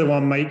 whichever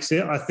one makes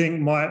it, I think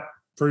might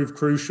prove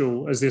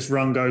crucial as this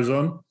run goes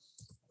on.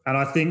 And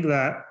I think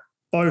that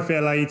both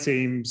LA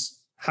teams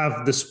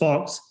have the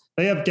sparks.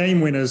 They have game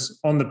winners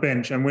on the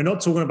bench, and we're not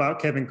talking about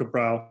Kevin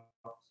Cabral.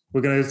 We're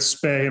going to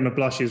spare him the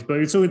blushes, but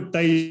we're talking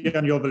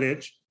Dejan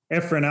Joveljic,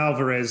 Efrain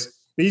Alvarez.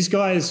 These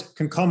guys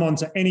can come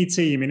onto any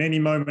team in any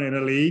moment in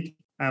the league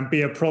and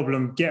be a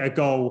problem, get a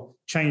goal,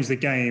 change the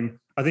game.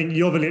 I think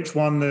Joveljic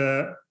won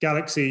the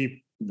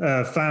Galaxy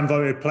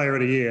fan-voted player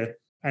of the year,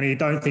 and he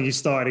don't think he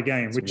started a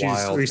game, which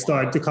is he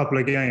started a couple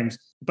of games.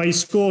 But he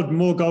scored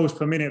more goals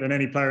per minute than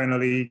any player in the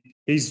league.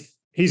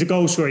 He's a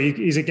goal scorer.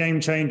 He's a game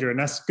changer. And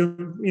that's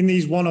good. In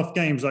these one-off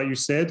games, like you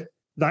said,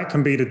 that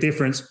can be the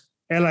difference.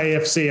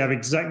 LAFC have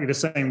exactly the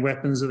same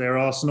weapons at their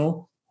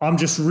arsenal. I'm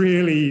just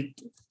really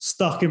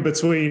stuck in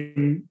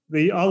between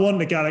I want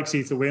the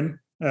Galaxy to win.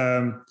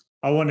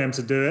 I want them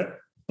to do it.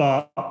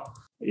 But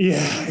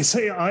yeah,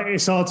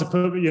 it's hard to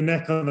put your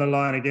neck on the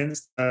line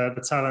against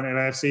the talent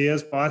LAFC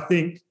is. But I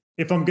think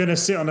if I'm going to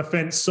sit on the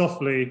fence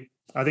softly,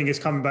 I think it's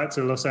coming back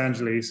to Los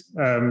Angeles.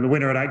 The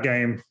winner of that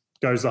game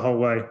goes the whole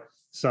way.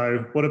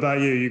 So what about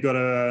you? You got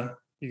to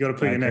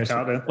put your neck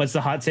out there. What's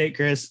the hot take,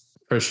 Chris?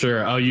 For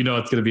sure. Oh, it's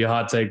going to be a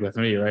hot take with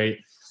me, right?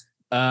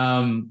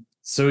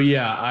 So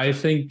yeah, I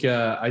think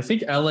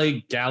LA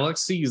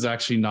Galaxy is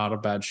actually not a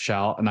bad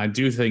shout, and I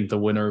do think the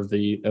winner of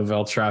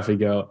El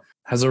Tráfico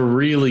has a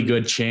really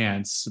good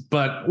chance.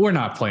 But we're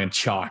not playing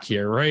chalk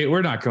here, right?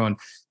 We're not going.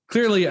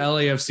 Clearly,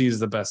 LAFC is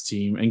the best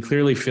team, and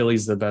clearly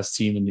Philly's the best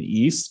team in the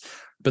East.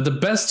 But the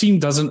best team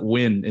doesn't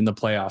win in the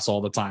playoffs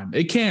all the time.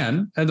 It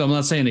can, and I'm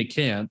not saying it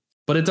can't,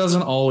 but it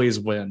doesn't always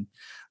win.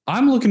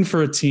 I'm looking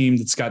for a team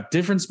that's got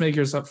difference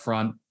makers up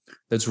front,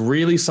 that's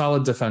really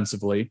solid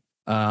defensively,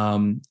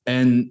 and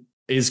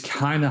is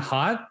kind of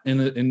hot,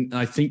 and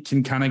I think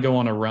can kind of go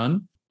on a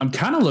run. I'm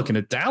kind of looking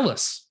at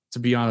Dallas, to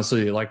be honest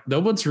with you. Like, no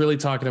one's really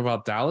talking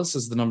about Dallas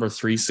as the number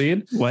 3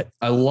 seed. What?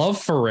 I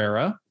love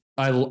Ferreira.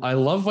 I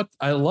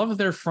love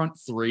their front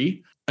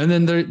three. And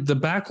then the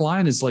back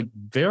line is like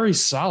very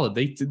solid.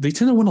 They tend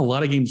to win a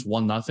lot of games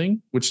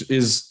 1-0, which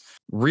is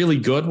really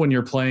good when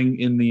you're playing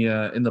in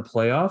the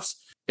playoffs.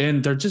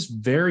 And they're just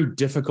very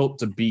difficult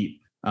to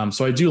beat.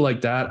 So I do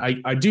like that.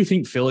 I do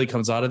think Philly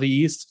comes out of the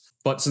East,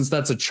 but since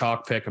that's a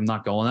chalk pick, I'm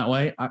not going that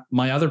way.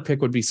 My other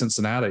pick would be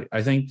Cincinnati.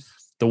 I think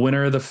the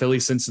winner of the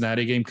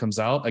Philly-Cincinnati game comes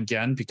out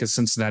again because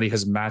Cincinnati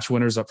has match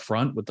winners up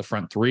front with the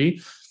front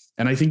three.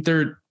 And I think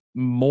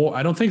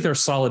I don't think they're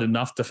solid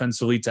enough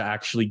defensively to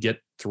actually get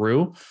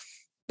through.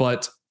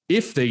 But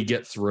if they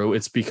get through,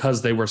 it's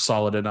because they were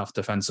solid enough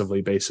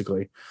defensively,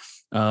 basically.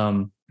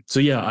 So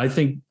yeah, I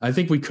think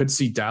we could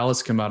see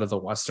Dallas come out of the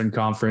Western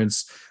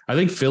Conference. I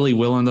think Philly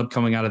will end up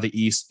coming out of the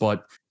East,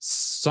 but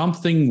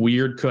something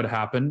weird could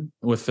happen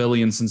with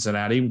Philly and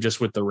Cincinnati, just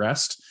with the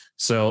rest.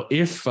 So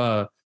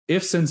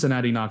if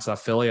Cincinnati knocks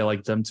off Philly, I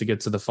like them to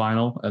get to the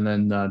final, and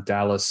then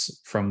Dallas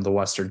from the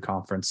Western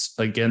Conference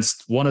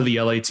against one of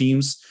the LA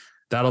teams.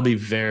 That'll be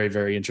very,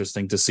 very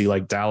interesting to see,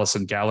 like Dallas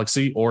and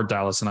Galaxy or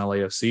Dallas and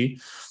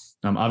LAFC.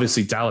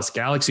 Obviously, Dallas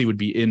Galaxy would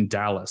be in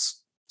Dallas.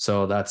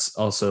 So that's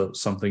also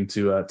something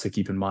to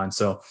keep in mind.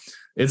 So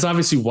it's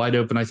obviously wide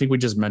open. I think we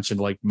just mentioned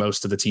like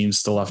most of the teams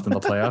still left in the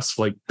playoffs.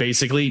 Like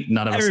basically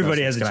none of us knows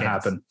what's going to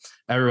happen.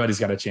 Everybody's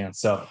got a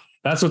chance. So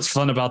that's what's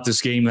fun about this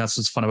game. That's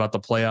what's fun about the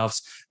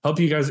playoffs. Hope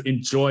you guys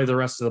enjoy the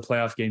rest of the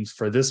playoff games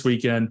for this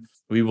weekend.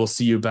 We will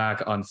see you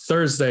back on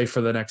Thursday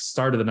for the next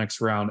start of the next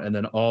round. And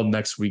then all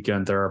next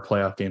weekend, there are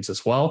playoff games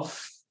as well.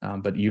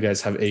 But you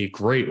guys have a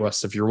great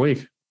rest of your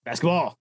week. Basketball.